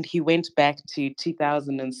 and he went back to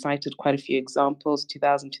 2000 and cited quite a few examples,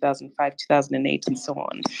 2000, 2005, 2008, and so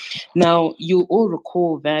on. Now, you all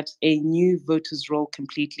recall that a new voters' roll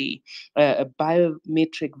completely, a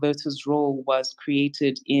biometric voters' roll was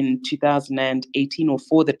created in 2018 or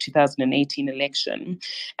for the 2018 election.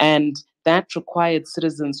 And that required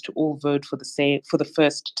citizens to all vote for the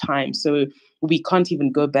first time. So we can't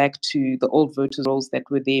even go back to the old voters' rolls that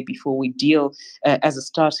were there before we deal as a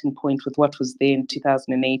starting point with what was there in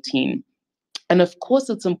 2018. And of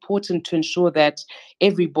course, it's important to ensure that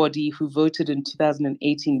everybody who voted in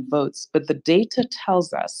 2018 votes, but the data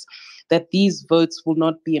tells us that these votes will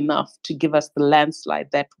not be enough to give us the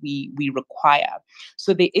landslide that we require.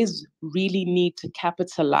 So there is really need to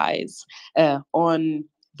capitalize on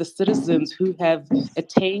the citizens who have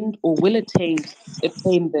attained or will attain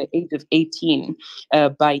the age of 18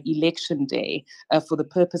 by election day for the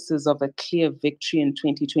purposes of a clear victory in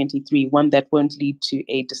 2023, one that won't lead to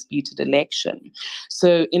a disputed election.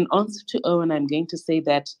 So in answer to Owen, I'm going to say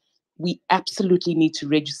that we absolutely need to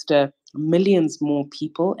register millions more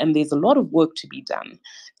people, and there's a lot of work to be done,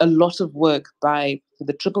 a lot of work by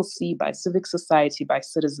the CCC, by civic society, by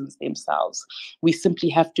citizens themselves. We simply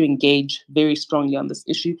have to engage very strongly on this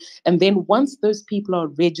issue. And then once those people are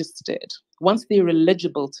registered, once they're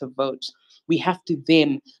eligible to vote, we have to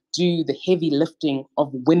then do the heavy lifting of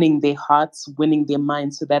winning their hearts, winning their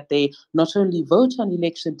minds, so that they not only vote on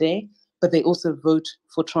election day, but they also vote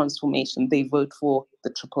for transformation. They vote for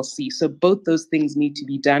the Triple C. So both those things need to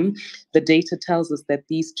be done. The data tells us that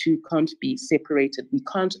these two can't be separated. We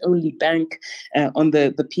can't only bank on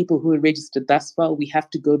the people who are registered thus far. We have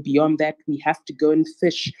to go beyond that. We have to go and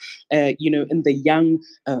fish, in the young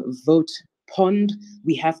vote pond.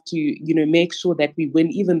 We have to, make sure that we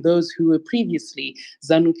win even those who were previously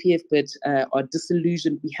ZANU-PF but are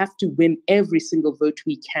disillusioned. We have to win every single vote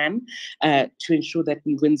we can to ensure that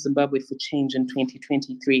we win Zimbabwe for change in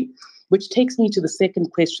 2023. Which takes me to the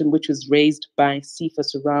second question, which was raised by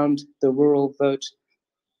Cephas around the rural vote.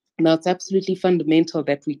 Now, it's absolutely fundamental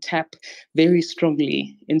that we tap very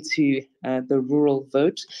strongly into the rural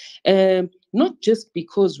vote, not just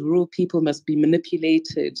because rural people must be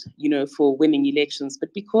manipulated, for winning elections,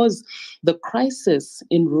 but because the crisis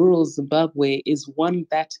in rural Zimbabwe is one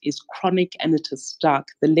that is chronic and it is stark.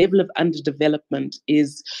 The level of underdevelopment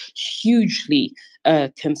is hugely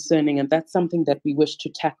concerning, and that's something that we wish to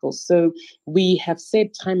tackle. So we have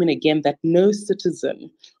said time and again that no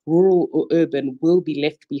citizen, rural or urban, will be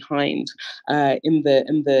left behind in the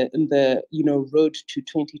road to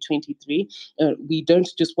 2023. We don't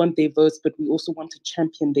just want their votes, but we also want to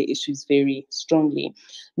champion their issues very strongly.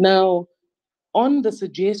 Now, on the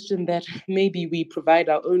suggestion that maybe we provide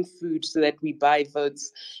our own food so that we buy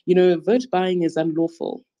votes, vote buying is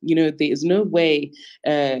unlawful. There is no way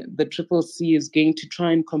the Triple C is going to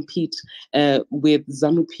try and compete with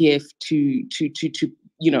ZANU-PF to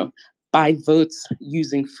buy votes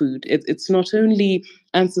using food. It's not only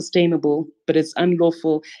unsustainable, but it's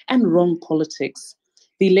unlawful and wrong politics.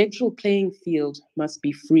 The electoral playing field must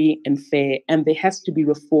be free and fair, and there has to be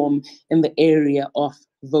reform in the area of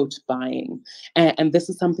vote buying. And this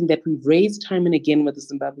is something that we've raised time and again with the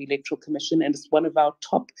Zimbabwe Electoral Commission, and it's one of our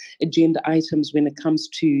top agenda items when it comes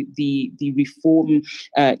to the reform,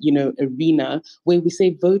 arena, where we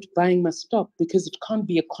say vote buying must stop, because it can't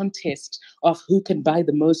be a contest of who can buy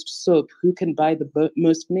the most soap, who can buy the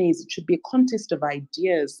most maize. It should be a contest of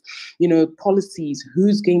ideas, policies,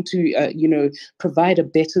 who's going to, provide a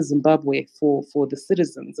better Zimbabwe for the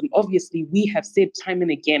citizens. And obviously, we have said time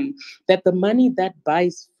and again that the money that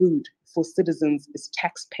buys food for citizens is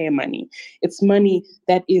taxpayer money. It's money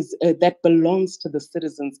that is that belongs to the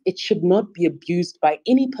citizens. It should not be abused by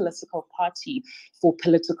any political party for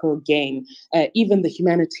political gain. Even the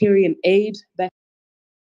humanitarian aid that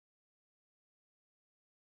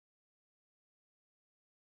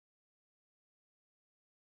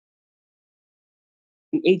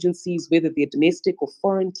agencies, whether they're domestic or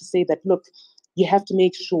foreign, to say that, look, you have to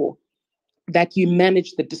make sure that you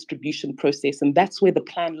manage the distribution process. And that's where the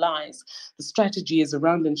plan lies. The strategy is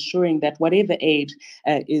around ensuring that whatever aid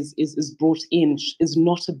is brought in is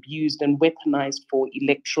not abused and weaponized for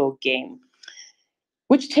electoral gain.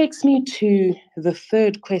 Which takes me to the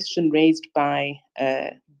third question raised by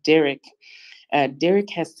Derek. Derek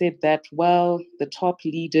has said that, well, the top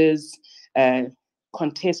leaders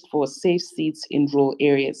contest for safe seats in rural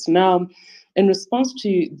areas. Now, in response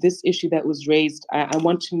to this issue that was raised, I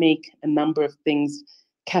want to make a number of things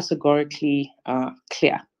categorically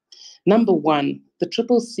clear. Number one, the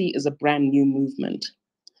Triple C is a brand new movement.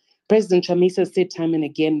 President Chamisa said time and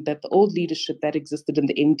again that the old leadership that existed in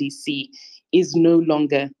the MDC is no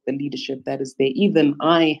longer the leadership that is there. Even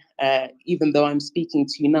I, even though I'm speaking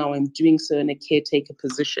to you now, I'm doing so in a caretaker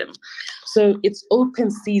position. So it's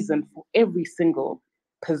open season for every single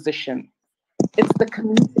position. It's the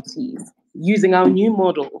communities using our new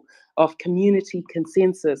model of community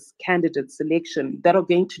consensus candidate selection that are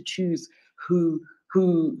going to choose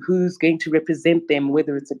who's going to represent them,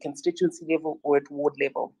 whether it's at constituency level or at ward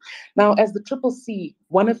level. Now, as the Triple C,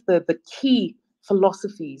 one of the key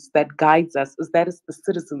philosophies that guides us is that it's the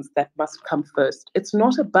citizens that must come first. It's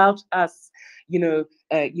not about us,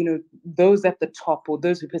 those at the top or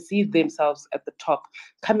those who perceive themselves at the top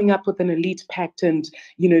coming up with an elite pact and,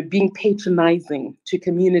 being patronizing to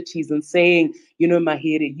communities and saying,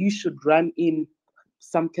 Mahere, you should run in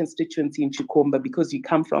some constituency in Chikomba because you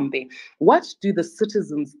come from there. What do the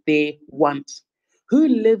citizens there want? Who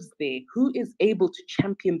lives there? Who is able to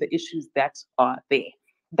champion the issues that are there?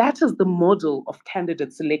 That is the model of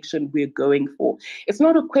candidate selection we're going for. It's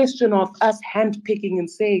not a question of us handpicking and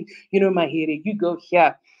saying, Mahere, you go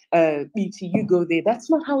here, BT, you go there. That's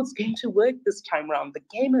not how it's going to work this time around.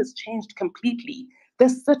 The game has changed completely. The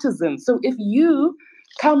citizens. So if you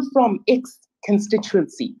come from X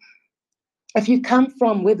constituency, if you come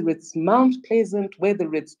from whether it's Mount Pleasant,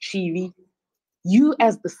 whether it's Chivi, you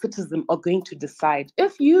as the citizen are going to decide.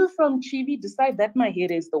 If you from Chivi decide that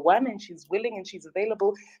Mahere is the one and she's willing and she's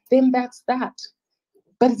available, then that's that.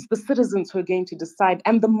 but it's the citizens who are going to decide.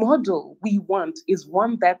 And the model we want is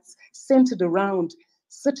one that's centered around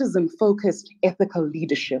citizen-focused ethical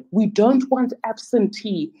leadership. We don't want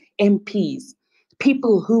absentee MPs,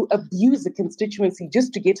 people who abuse a constituency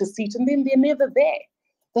just to get a seat, and then they're never there.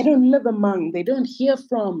 They don't live among, they don't hear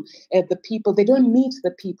from the people, they don't meet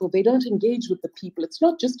the people, they don't engage with the people. It's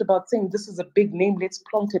not just about saying this is a big name, let's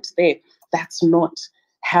plonk it there. That's not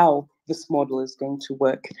how this model is going to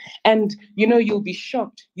work. And you'll be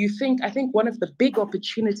shocked. I think one of the big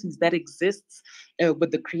opportunities that exists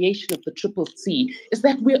with the creation of the CCC is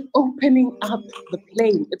that we're opening up the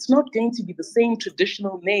plane. It's not going to be the same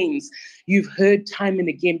traditional names you've heard time and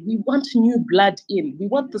again. We want new blood in. We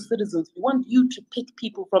want the citizens. We want you to pick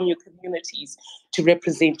people from your communities to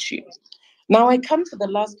represent you. Now, I come to the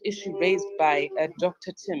last issue raised by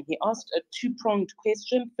Dr. Tim. He asked a two-pronged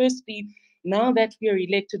question. Firstly, now that we are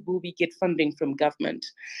elected, will we get funding from government?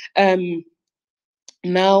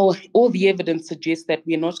 Now, all the evidence suggests that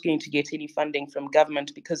we're not going to get any funding from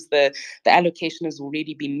government because the allocation has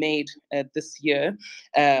already been made this year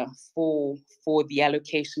for the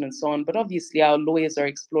allocation and so on. But obviously, our lawyers are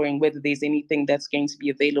exploring whether there's anything that's going to be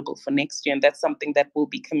available for next year, and that's something that will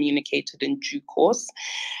be communicated in due course.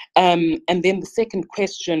 And then the second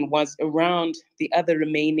question was around the other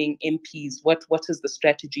remaining MPs. What is the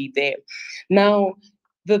strategy there? Now,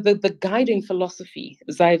 the guiding philosophy,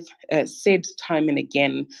 as I've said time and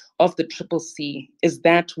again, of the CCC is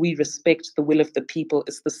that we respect the will of the people.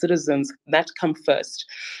 It's the citizens that come first,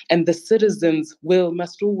 and the citizens' will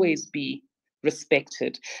must always be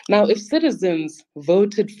respected. Now, if citizens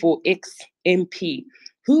voted for X MP,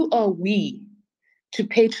 who are we to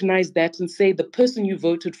patronize that and say the person you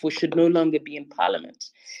voted for should no longer be in parliament?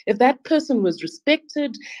 If that person was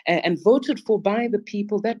respected and voted for by the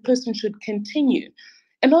people, that person should continue.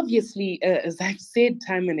 And obviously, as I've said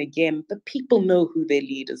time and again, the people know who their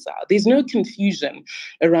leaders are. There's no confusion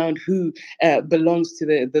around who belongs to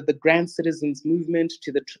the Grand Citizens Movement,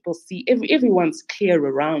 to the CCC. Everyone's clear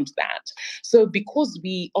around that. So because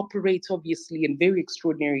we operate, obviously, in very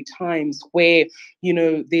extraordinary times where,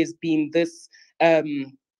 there's been this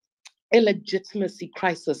illegitimacy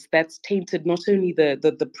crisis that's tainted not only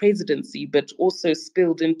the presidency, but also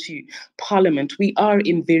spilled into parliament. We are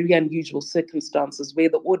in very unusual circumstances where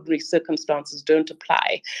the ordinary circumstances don't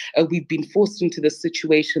apply. We've been forced into this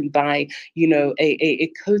situation by,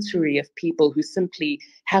 a coterie of people who simply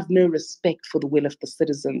have no respect for the will of the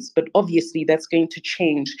citizens. But obviously that's going to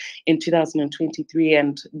change in 2023.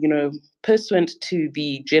 And, pursuant to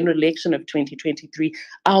the general election of 2023,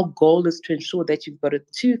 our goal is to ensure that you've got a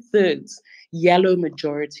 2/3 yellow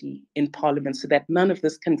majority in parliament so that none of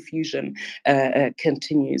this confusion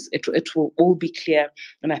continues. It will all be clear.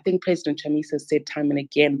 And I think President Chamisa has said time and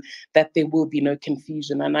again that there will be no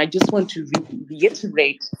confusion. And I just want to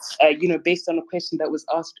reiterate, based on a question that was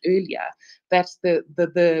asked earlier, that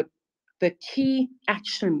the key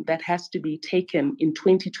action that has to be taken in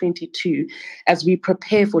 2022 as we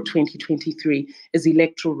prepare for 2023 is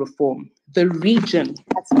electoral reform. The region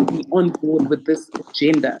has to be on board with this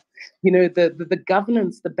agenda. The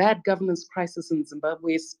governance, the bad governance crisis in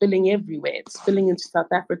Zimbabwe is spilling everywhere. It's spilling into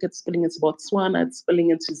South Africa, it's spilling into Botswana, it's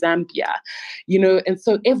spilling into Zambia. And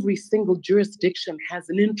so every single jurisdiction has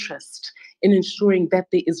an interest in ensuring that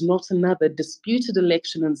there is not another disputed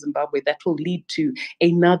election in Zimbabwe that will lead to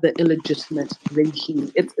another illegitimate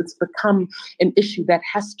regime. It's become an issue that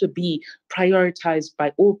has to be prioritized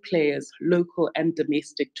by all players, local and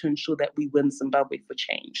domestic, to ensure that we win Zimbabwe for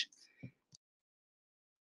change.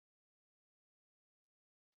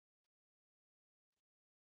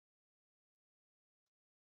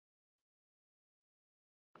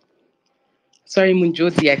 Sorry,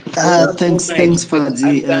 Munjozi, I could go on Thanks, all night, thanks, but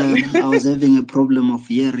Fadzai. I'm done. I was having a problem of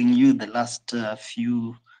hearing you the last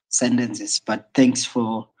few sentences, but thanks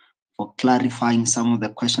for clarifying some of the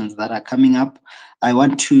questions that are coming up. I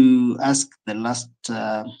want to ask the last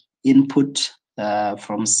input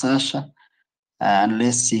from Sasha,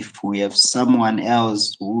 unless if we have someone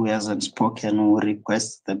else who hasn't spoken who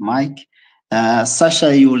requests the mic.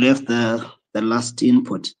 Sasha, you will have the last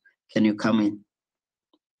input. Can you come in?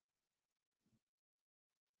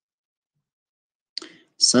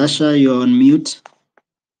 Sasha, you're on mute.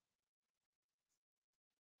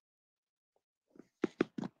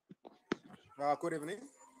 Good evening.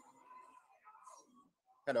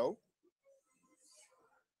 Hello.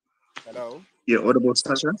 Hello. You're audible,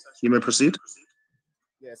 Sasha. You may proceed.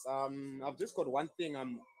 Yes. I've just got one thing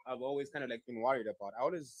I've always kind of been worried about.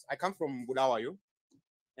 I come from Bulawayo,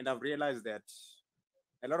 and I've realized that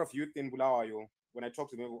a lot of youth in Bulawayo, when I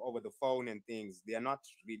talk to them over the phone and things, they are not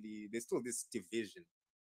really. There's still this division.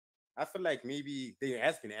 I feel like maybe there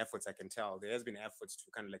has been efforts. I can tell there has been efforts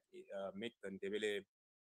to kind of like make the Ndebele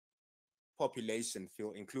population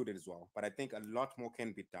feel included as well. But I think a lot more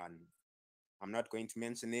can be done. I'm not going to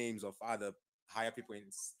mention names of other higher people in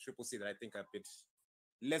Triple C that I think are a bit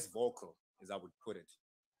less vocal, as I would put it,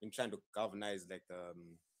 in trying to galvanize like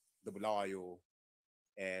the Bulawayo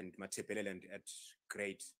and Matebeleland at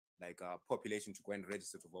great like population to go and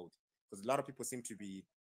register to vote. Because a lot of people seem to be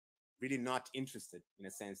really not interested, in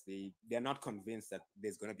a sense. They're not convinced that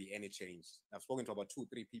there's going to be any change. I've spoken to about 2 or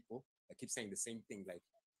 3 people that keep saying the same thing, like,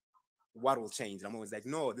 what will change? I'm always like,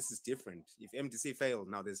 no, this is different. If MDC failed,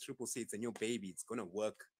 now there's Triple C, it's a new baby, it's going to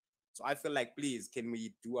work. So I feel like, please, can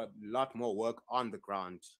we do a lot more work on the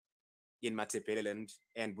ground in Matebeleland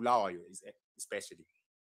and Bulawayo especially?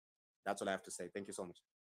 That's all I have to say. Thank you so much.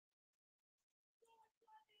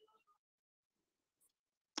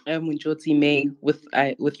 Munjoti,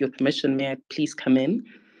 with your permission, may I please come in?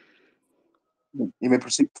 You may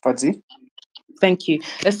proceed, Fadzai. Thank you.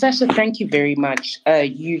 Sasha, thank you very much.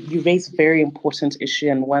 You raised a very important issue,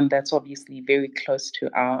 and one that's obviously very close to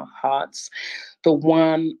our hearts. The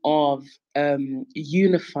one of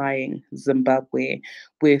unifying Zimbabwe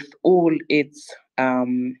with all its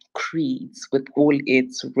creeds, with all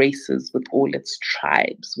its races, with all its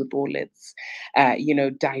tribes, with all its,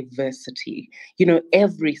 diversity.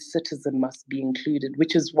 Every citizen must be included,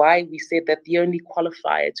 which is why we said that the only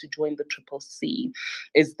qualifier to join the Triple C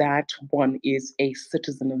is that one is a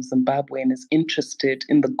citizen of Zimbabwe and is interested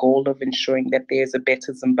in the goal of ensuring that there's a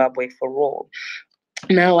better Zimbabwe for all.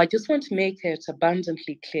 Now, I just want to make it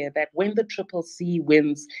abundantly clear that when the Triple C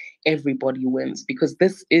wins, everybody wins, because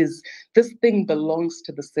this thing belongs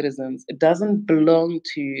to the citizens. It doesn't belong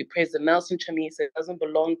to President Nelson Chamisa. It doesn't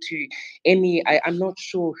belong to any, I'm not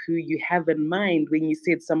sure who you have in mind when you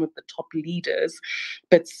said some of the top leaders,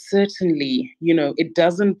 but certainly, it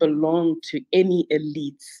doesn't belong to any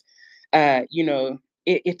elites.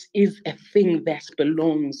 It is a thing that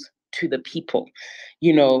belongs to the people.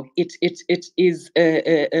 It is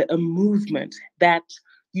a movement that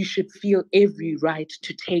you should feel every right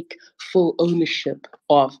to take full ownership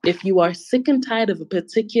of. If you are sick and tired of a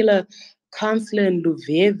particular councillor in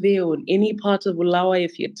Luveve or in any part of Bulawayo,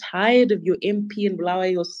 if you're tired of your MP in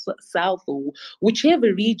Bulawayo South or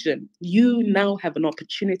whichever region, you now have an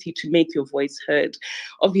opportunity to make your voice heard.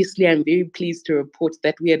 Obviously, I'm very pleased to report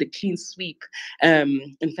that we had a clean sweep,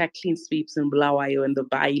 in fact, clean sweeps in Bulawayo in the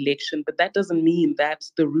by-election, but that doesn't mean that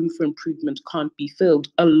the room for improvement can't be filled.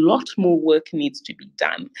 A lot more work needs to be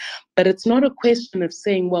done. But it's not a question of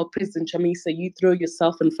saying, well, President Chamisa, you throw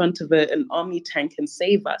yourself in front of an army tank and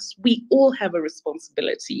save us. We all have a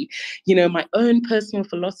responsibility. My own personal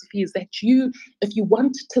philosophy is that if you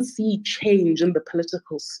want to see change in the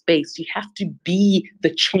political space, you have to be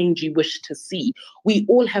the change you wish to see. We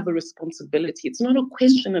all have a responsibility. It's not a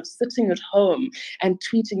question of sitting at home and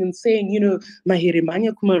tweeting and saying, Mahere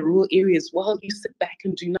Manya Kuma rural areas, while you sit back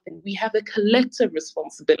and do nothing. We have a collective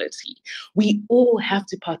responsibility. We all have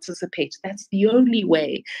to participate. That's the only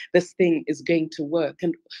way this thing is going to work.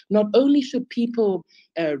 And not only should people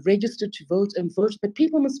register to vote, but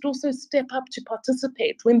people must also step up to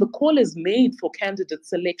participate. When the call is made for candidate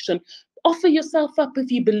selection, offer yourself up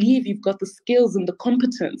if you believe you've got the skills and the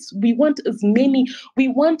competence. We want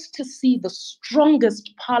to see the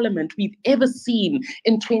strongest parliament we've ever seen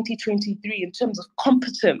in 2023 in terms of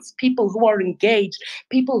competence, people who are engaged,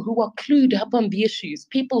 people who are clued up on the issues,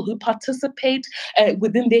 people who participate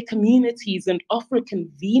within their communities and offer a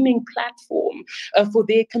convening platform for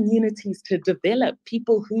their communities to develop,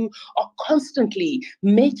 people who are constantly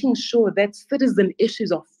making sure that citizen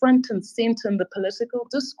issues are front and center in the political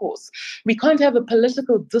discourse. We can't have a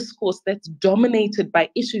political discourse that's dominated by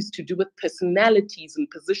issues to do with personalities and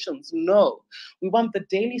positions. No, we want the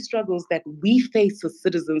daily struggles that we face as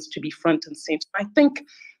citizens to be front and center. I think,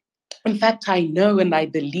 in fact, I know and I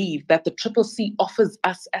believe that the Triple C offers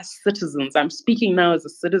us as citizens, I'm speaking now as a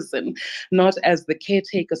citizen, not as the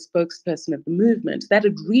caretaker spokesperson of the movement, that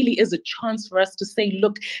it really is a chance for us to say,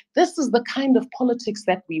 look, this is the kind of politics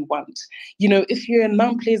that we want. If you're in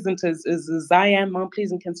Mount Pleasant, as I am, Mount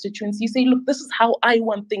Pleasant constituency, you say, look, this is how I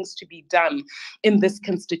want things to be done in this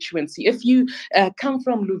constituency. If you come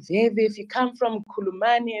from Luveve, if you come from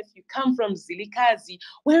Kulumane, if you come from Zilikazi,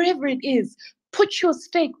 wherever it is, put your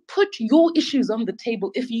stake, put your issues on the table.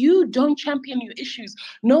 If you don't champion your issues,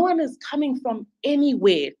 no one is coming from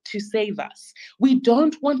anywhere to save us. We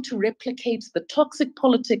don't want to replicate the toxic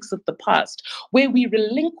politics of the past, where we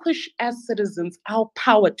relinquish as citizens our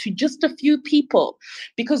power to just a few people,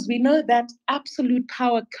 because we know that absolute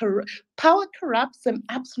power Power corrupts and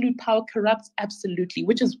absolute power corrupts absolutely,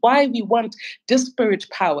 which is why we want disparate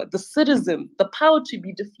power, the citizen, the power to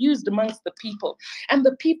be diffused amongst the people, and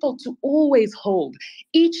the people to always hold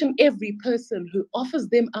each and every person who offers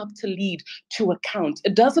them up to lead to account.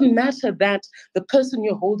 It doesn't matter that the person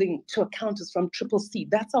you're holding to account is from Triple C.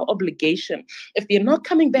 That's our obligation. If they're not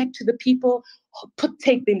coming back to the people,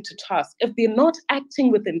 take them to task. If they're not acting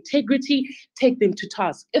with integrity, take them to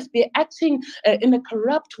task. If they're acting in a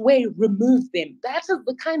corrupt way, remove them. That is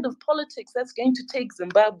the kind of politics that's going to take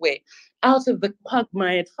Zimbabwe out of the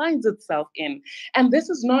quagmire it finds itself in. And this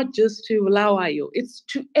is not just to Bulawayo, it's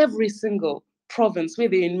to every single province,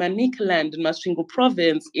 whether in Manicaland, in Masvingo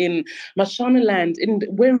province, in Mashonaland, in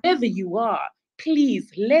wherever you are. Please,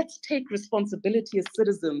 let's take responsibility as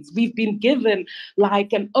citizens. We've been given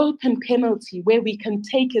like an open penalty where we can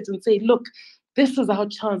take it and say, look, this is our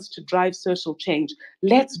chance to drive social change.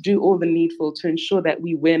 Let's do all the needful to ensure that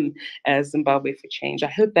we win as Zimbabwe for change. I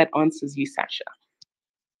hope that answers you, Sasha.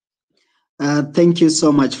 Thank you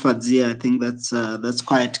so much, Fadzai. I think that's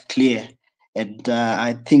quite clear. And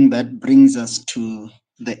I think that brings us to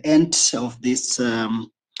the end of this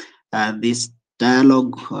this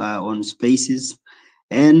dialogue on spaces.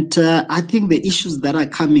 And I think the issues that are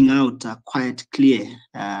coming out are quite clear,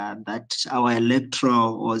 that our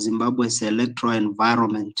electoral or Zimbabwe's electoral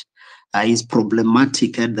environment is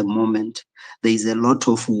problematic at the moment. There is a lot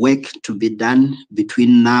of work to be done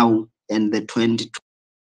between now and the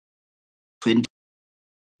 2020.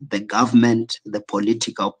 The government, the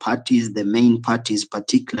political parties, the main parties,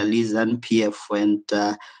 particularly ZANU-PF,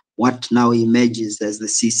 and what now emerges as the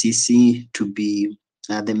CCC to be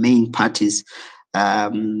the main parties,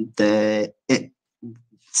 the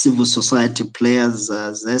civil society players,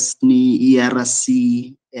 ZESNI,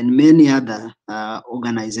 ERC, and many other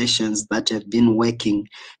organizations that have been working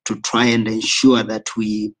to try and ensure that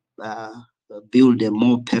we build a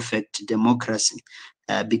more perfect democracy.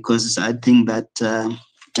 Because I think that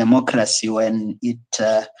democracy, when it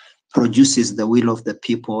produces the will of the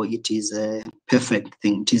people, it is a perfect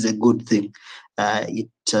thing. It is a good thing. It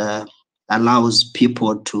allows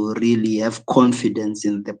people to really have confidence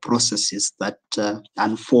in the processes that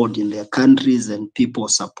unfold in their countries, and people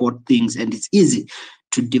support things. And it's easy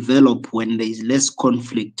to develop when there is less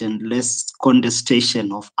conflict and less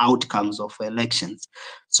contestation of outcomes of elections.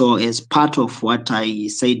 So as part of what I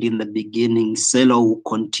said in the beginning, CELO will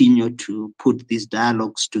continue to put these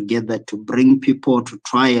dialogues together to bring people to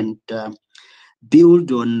try and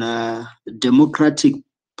build on democratic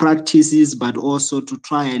practices, but also to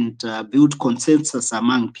try and build consensus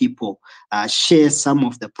among people, share some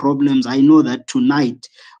of the problems. I know that tonight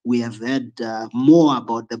we have heard more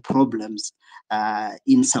about the problems.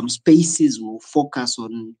 In some spaces, we'll focus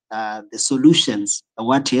on the solutions,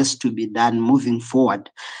 what has to be done moving forward.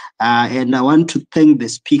 And I want to thank the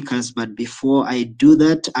speakers, but before I do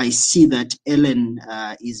that, I see that Ellen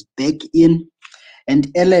is back in. And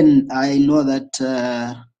Ellen, I know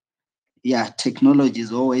that yeah, technology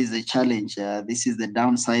is always a challenge. This is the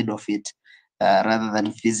downside of it, rather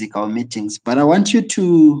than physical meetings. But I want you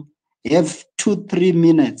to have 2-3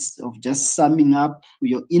 minutes of just summing up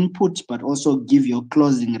your input, but also give your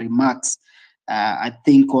closing remarks, I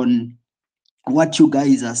think, on what you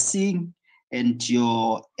guys are seeing and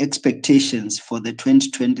your expectations for the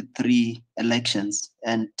 2023 elections,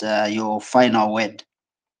 and your final word.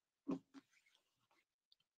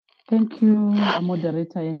 Thank you,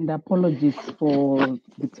 moderator, and apologies for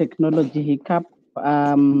the technology hiccup.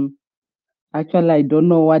 Actually, I don't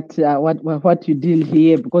know what you didn't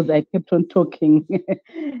hear because I kept on talking.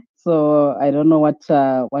 So I don't know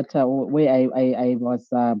where I was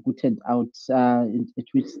booted out at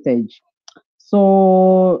which stage.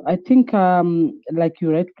 So I think, like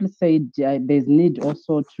you rightly said, there's need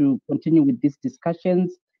also to continue with these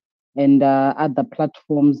discussions and other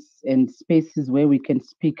platforms and spaces where we can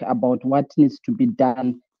speak about what needs to be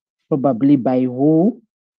done, probably by who.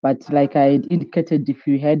 But like I indicated, if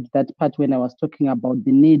you had that part when I was talking about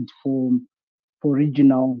the need for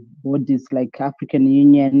regional bodies like African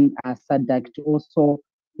Union, SADC, to also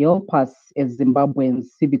help us as Zimbabweans,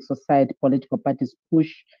 civic society, political parties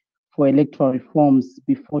push for electoral reforms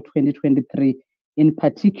before 2023. In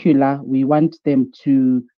particular, we want them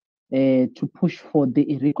to push for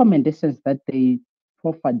the recommendations that they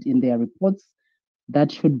proffered in their reports that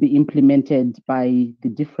should be implemented by the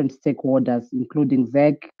different stakeholders, including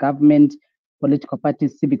ZEC, government, political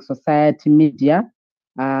parties, civic society, media,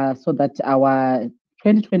 so that our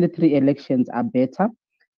 2023 elections are better.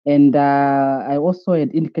 And I also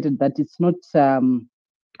had indicated that it's not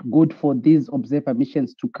good for these observer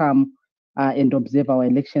missions to come and observe our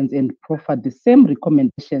elections and proffer the same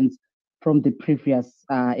recommendations from the previous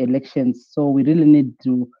elections. So we really need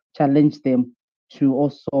to challenge them to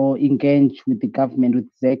also engage with the government, with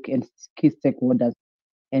ZEC and key stakeholders,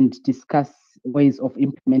 and discuss ways of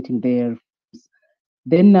implementing their.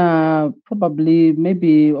 Then probably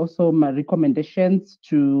maybe also my recommendations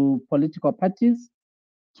to political parties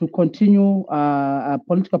to continue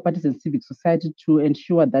political parties and civic society to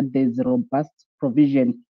ensure that there's a robust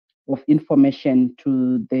provision of information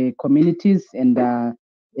to the communities and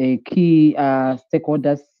key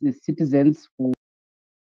stakeholders, the citizens, for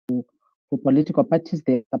political parties,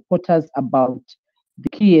 their supporters, about the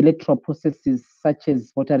key electoral processes such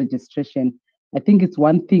as voter registration. I think it's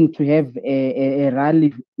one thing to have a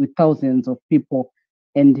rally with thousands of people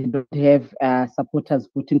and you don't have supporters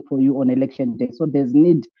voting for you on election day. So there's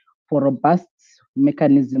need for robust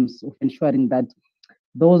mechanisms of ensuring that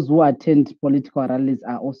those who attend political rallies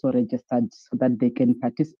are also registered so that they can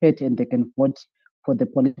participate and they can vote for the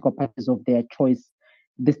political parties of their choice.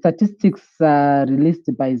 The statistics released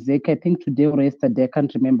by ZEC, I think today or yesterday, I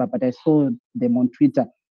can't remember, but I saw them on Twitter.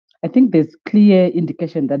 I think there's clear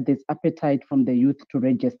indication that there's appetite from the youth to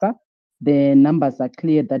register. The numbers are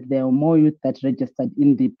clear that there are more youth that registered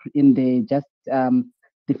in the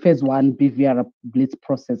phase 1 BVR blitz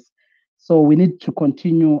process. So we need to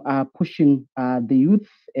continue pushing the youth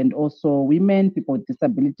and also women, people with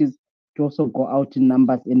disabilities, to also go out in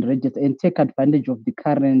numbers and register and take advantage of the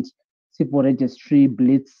current civil registry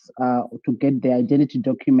blitz to get their identity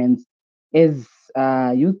documents as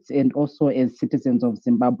youths and also as citizens of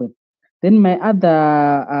Zimbabwe. Then my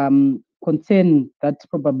other concern that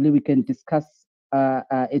probably we can discuss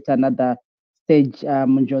at another stage,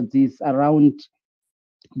 Munjozi, is around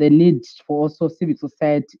the need for also civic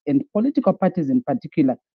society and political parties in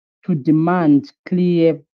particular to demand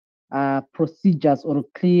clear procedures or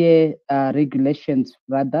clear regulations,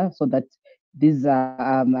 rather, so that these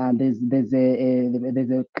there's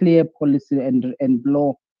a clear policy and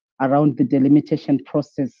law around the delimitation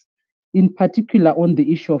process. In particular, on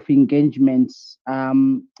the issue of engagement,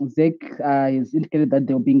 ZEC has indicated that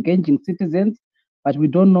they'll be engaging citizens, but we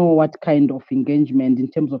don't know what kind of engagement in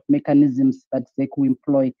terms of mechanisms that ZEC will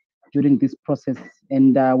employ during this process.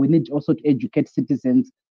 And we need also to educate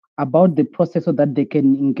citizens about the process so that they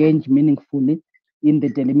can engage meaningfully in the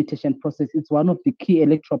delimitation process. It's one of the key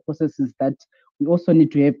electoral processes that we also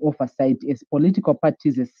need to have oversight as political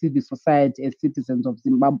parties, as civil society, as citizens of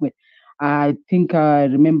Zimbabwe. I think I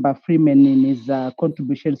remember Freeman in his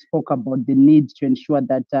contribution spoke about the need to ensure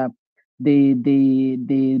that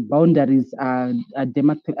the boundaries are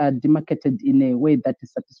demarcated in a way that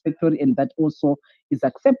is satisfactory and that also is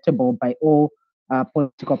acceptable by all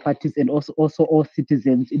political parties and also all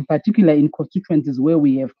citizens, in particular in constituencies where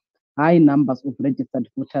we have high numbers of registered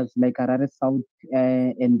voters like Harare South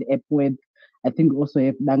and Epworth. I think we also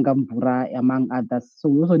have Dangamvura, among others. So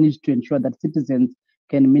we also need to ensure that citizens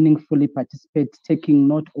can meaningfully participate, taking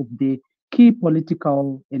note of the key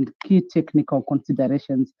political and key technical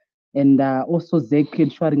considerations, and also ZEC,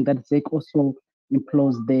 ensuring that ZEC also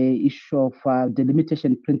employs the issue of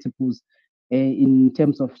delimitation principles in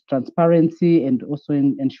terms of transparency and also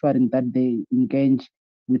in ensuring that they engage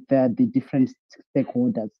with the different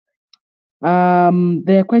stakeholders.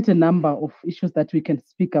 There are quite a number of issues that we can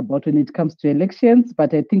speak about when it comes to elections,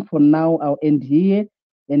 but I think for now I'll end here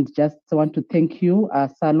and just want to thank you,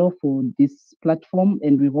 Salo, for this platform,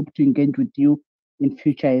 and we hope to engage with you in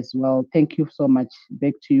future as well. Thank you so much.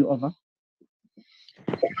 Back to you, over.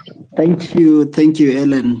 Thank you,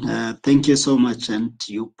 Ellen. Thank you so much. And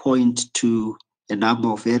you point to a number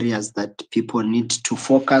of areas that people need to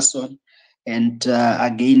focus on. And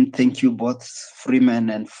again, thank you both, Freeman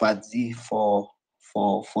and Fadzai,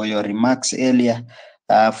 for your remarks earlier.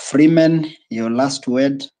 Freeman, your last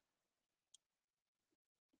word.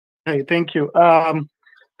 Hey, thank you.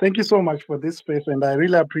 Thank you so much for this space, and I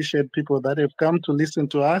really appreciate people that have come to listen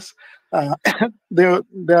to us. There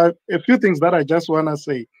are a few things that I just want to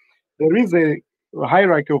say. There is a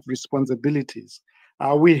hierarchy of responsibilities.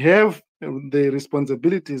 We have the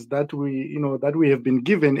responsibilities that we have been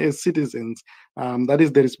given as citizens. That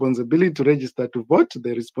is the responsibility to register to vote,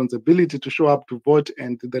 the responsibility to show up to vote,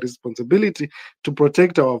 and the responsibility to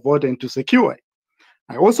protect our vote and to secure it.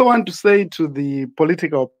 I also want to say to the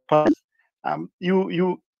political parties,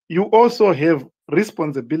 you also have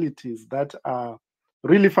responsibilities that are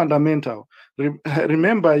really fundamental.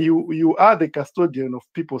 Remember, you are the custodian of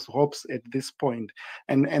people's hopes at this point,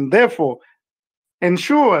 and therefore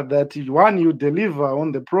ensure that you deliver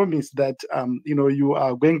on the promise that you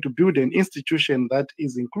are going to build an institution that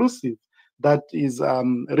is inclusive, that is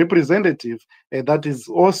representative, that is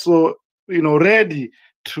also ready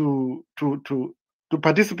to to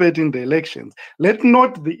participate in the elections. Let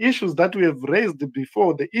not the issues that we have raised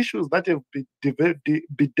before, the issues that have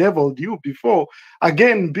bedeviled you before,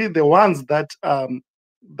 again be the ones that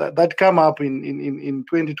that come up in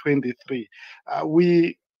 2023.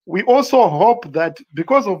 We also hope that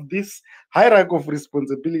because of this hierarchy of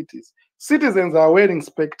responsibilities, citizens are wearing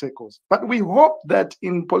spectacles. But we hope that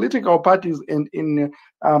in political parties and in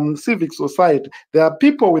civic society, there are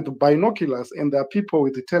people with binoculars and there are people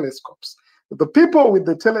with the telescopes. The people with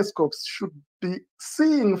the telescopes should be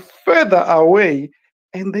seeing further away,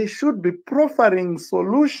 and they should be proffering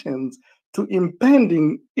solutions to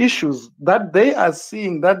impending issues that they are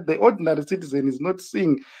seeing that the ordinary citizen is not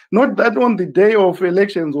seeing. Not that on the day of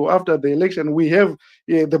elections or after the election, we have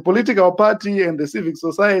the political party and the civic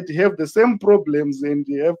society have the same problems, and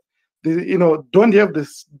they have don't have the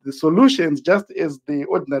solutions just as the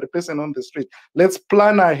ordinary person on the street. Let's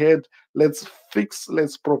plan ahead. Let's fix.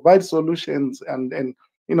 Let's provide solutions, and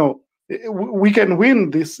we can win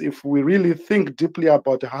this if we really think deeply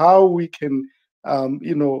about how we can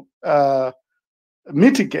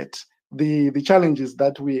mitigate the challenges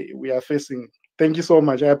that we are facing. Thank you so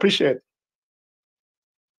much. I appreciate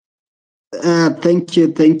it. Thank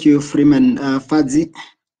you, Freeman. Fadzai.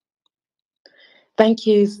 Thank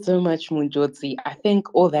you so much, Munjotsi. I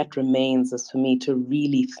think all that remains is for me to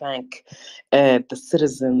really thank the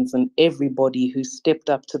citizens and everybody who stepped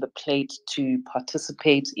up to the plate to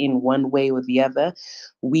participate in one way or the other.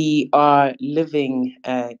 We are living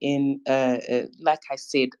in, like I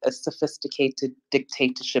said, a sophisticated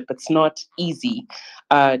dictatorship. It's not easy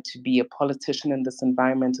to be a politician in this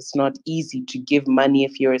environment. It's not easy to give money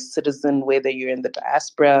if you're a citizen, whether you're in the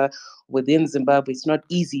diaspora, within Zimbabwe. It's not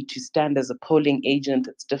easy to stand as a polling agent.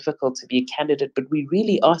 It's difficult to be a candidate, but we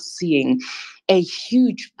really are seeing a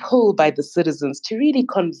huge pull by the citizens to really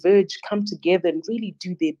converge, come together, and really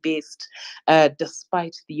do their best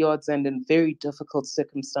despite the odds and in very difficult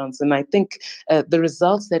circumstances. And I think the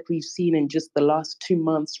results that we've seen in just the last 2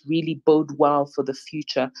 months really bode well for the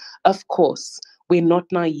future. Of course, we're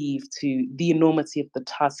not naive to the enormity of the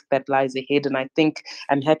task that lies ahead. And I think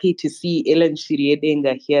I'm happy to see Ellen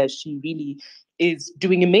Shiriedenga here. She really is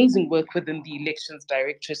doing amazing work within the elections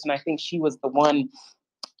directorate. And I think she was the one,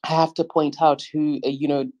 I have to point out, who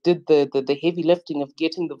did the heavy lifting of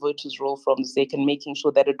getting the voters roll from ZEC and making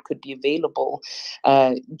sure that it could be available,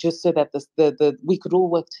 just so that we could all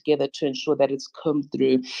work together to ensure that it's come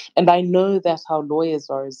through. And I know that our lawyers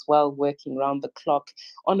are as well working around the clock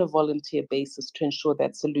on a volunteer basis to ensure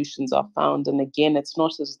that solutions are found. And again, it's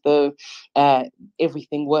not as though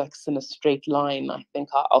everything works in a straight line. I think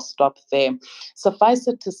I'll stop there. Suffice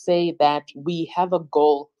it to say that we have a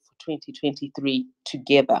goal 2023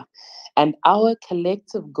 together. And our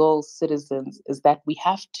collective goal, citizens, is that we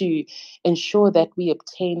have to ensure that we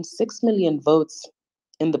obtain 6 million votes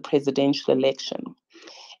in the presidential election,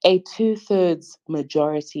 a 2/3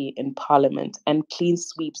 majority in parliament, and clean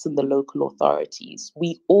sweeps in the local authorities.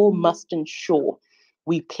 We all must ensure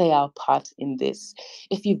we play our part in this.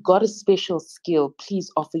 If you've got a special skill,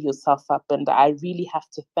 please offer yourself up. And I really have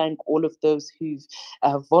to thank all of those who've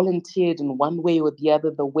volunteered in one way or the other,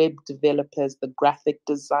 the web developers, the graphic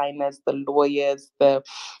designers, the lawyers, the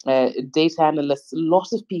data analysts, a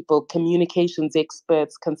lot of people, communications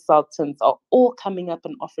experts, consultants are all coming up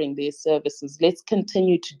and offering their services. Let's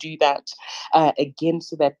continue to do that again,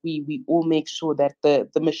 so that we all make sure that the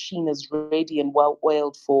machine is ready and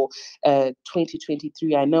well-oiled for 2023.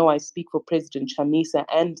 I know I speak for President Chamisa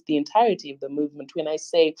and the entirety of the movement when I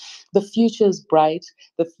say the future is bright,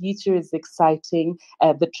 the future is exciting.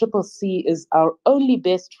 The CCC is our only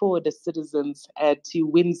best forward as citizens to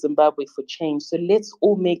win Zimbabwe for change. So let's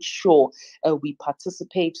all make sure we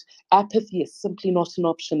participate. Apathy is simply not an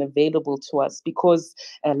option available to us because,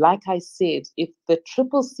 like I said, if the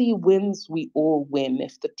CCC wins, we all win.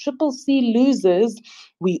 If the CCC loses,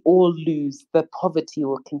 we all lose. The poverty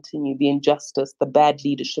will continue, the injustice, the bad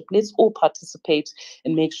leadership. Let's all participate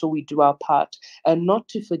and make sure we do our part. And not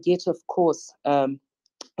to forget, of course,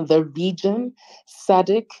 the region,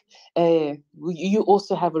 SADC. You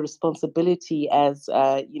also have a responsibility as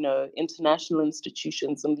international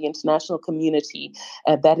institutions and the international community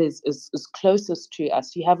that is closest to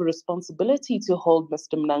us. You have a responsibility to hold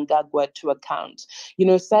Mr. Mnangagwa to account.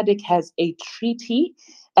 SADC has a treaty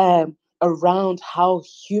around how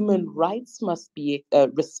human rights must be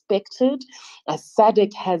respected.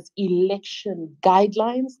 SADC has election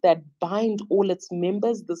guidelines that bind all its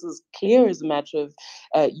members. This is clear as a matter of,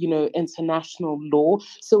 international law.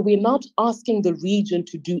 So we're not asking the region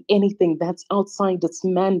to do anything that's outside its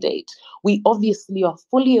mandate. We obviously are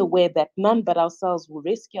fully aware that none but ourselves will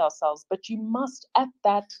rescue ourselves, but you must at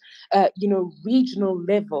that, regional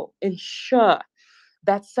level ensure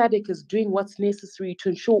that SADC is doing what's necessary to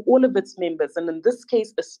ensure all of its members, and in this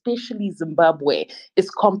case, especially Zimbabwe, is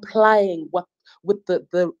complying with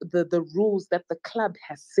the rules that the club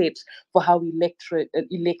has set for how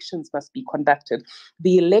elections must be conducted.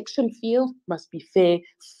 The election field must be fair,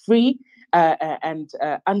 free, and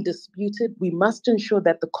undisputed. We must ensure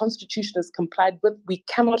that the constitution is complied with. We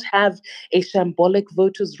cannot have a shambolic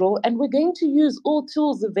voters' roll, and we're going to use all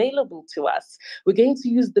tools available to us. We're going to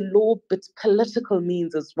use the law, but political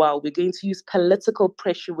means as well. We're going to use political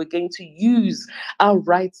pressure. We're going to use our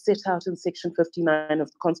rights set out in Section 59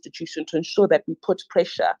 of the Constitution to ensure that we put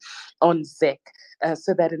pressure on ZEC.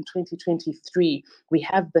 So that in 2023, we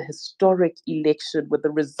have the historic election with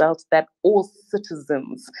a result that all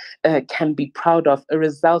citizens can be proud of, a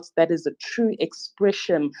result that is a true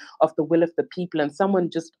expression of the will of the people. And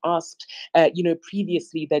someone just asked,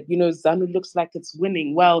 previously that, ZANU looks like it's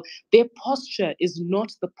winning. Well, their posture is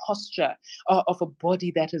not the posture of a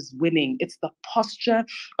body that is winning. It's the posture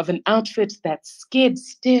of an outfit that's scared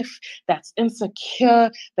stiff, that's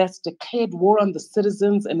insecure, that's declared war on the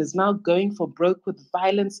citizens and is now going for broke with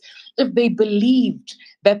violence. If they believed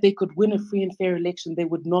that they could win a free and fair election, they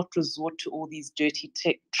would not resort to all these dirty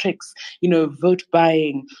tricks, vote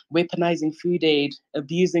buying, weaponizing food aid,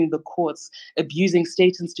 abusing the courts, abusing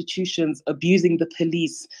state institutions, abusing the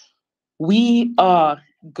police. We are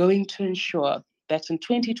going to ensure that in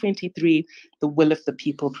 2023, the will of the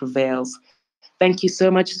people prevails. Thank you so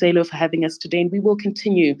much, Selo, for having us today. And we will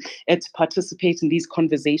continue to participate in these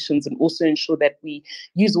conversations and also ensure that we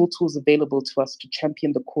use all tools available to us to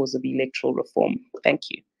champion the cause of electoral reform. Thank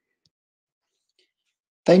you.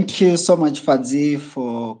 Thank you so much, Fadzai,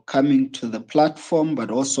 for coming to the platform, but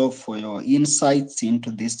also for your insights into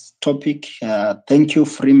this topic. Thank you,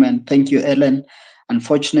 Freeman. Thank you, Ellen.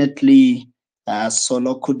 Unfortunately,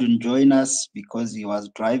 Solo couldn't join us because he was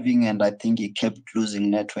driving and I think he kept losing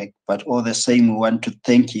network. But all the same, we want to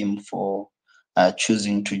thank him for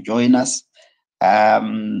choosing to join us.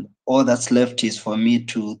 All that's left is for me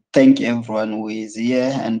to thank everyone who is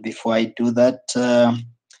here. And before I do that,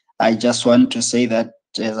 I just want to say that,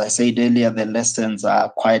 as I said earlier, the lessons are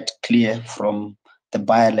quite clear from the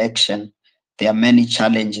by-election. There are many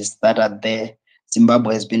challenges that are there.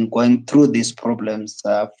 Zimbabwe has been going through these problems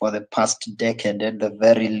for the past decade,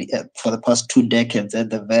 for the past 2 decades at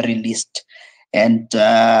the very least. And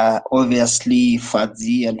obviously,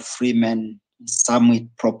 Fadzai and Freeman sum it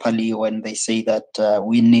properly when they say that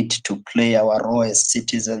we need to play our role as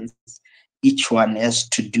citizens. Each one has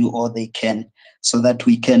to do all they can so that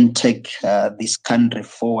we can take this country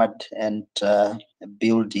forward and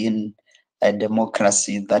build in a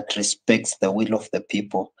democracy that respects the will of the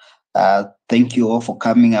people. Thank you all for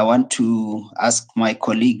coming. I want to ask my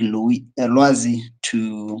colleague Lwazi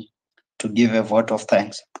to give a vote of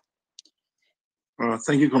thanks.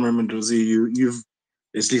 Thank you, Comrade Mendozi. You've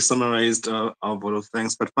basically summarized our vote of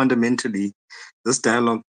thanks, but fundamentally, this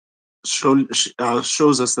dialogue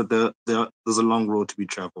shows us that there's a long road to be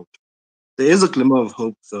traveled. There is a glimmer of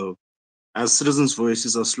hope, though, as citizens'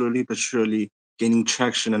 voices are slowly but surely gaining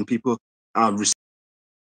traction and people are to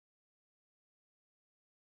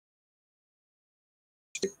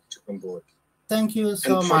come board. Thank you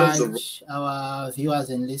so much, our viewers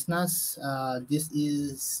and listeners. This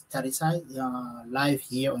is Tarisai, live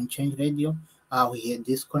here on Change Radio. We had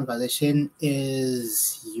this conversation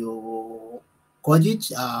is your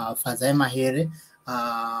Kodich, Fadzai Mahere.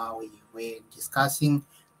 We were discussing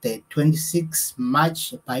the 26th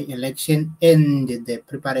March by-election and the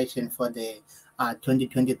preparation for the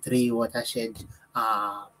 2023 watershed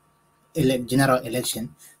general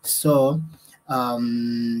election. So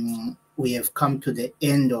we have come to the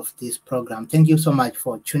end of this program. Thank you so much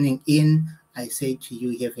for tuning in. I say to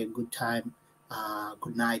you, have a good time.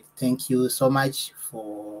 Good night. Thank you so much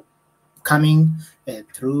for coming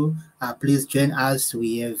through. Please join us.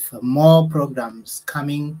 We have more programs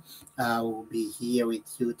coming. We'll be here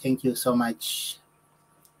with you. Thank you so much.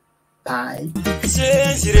 Bye.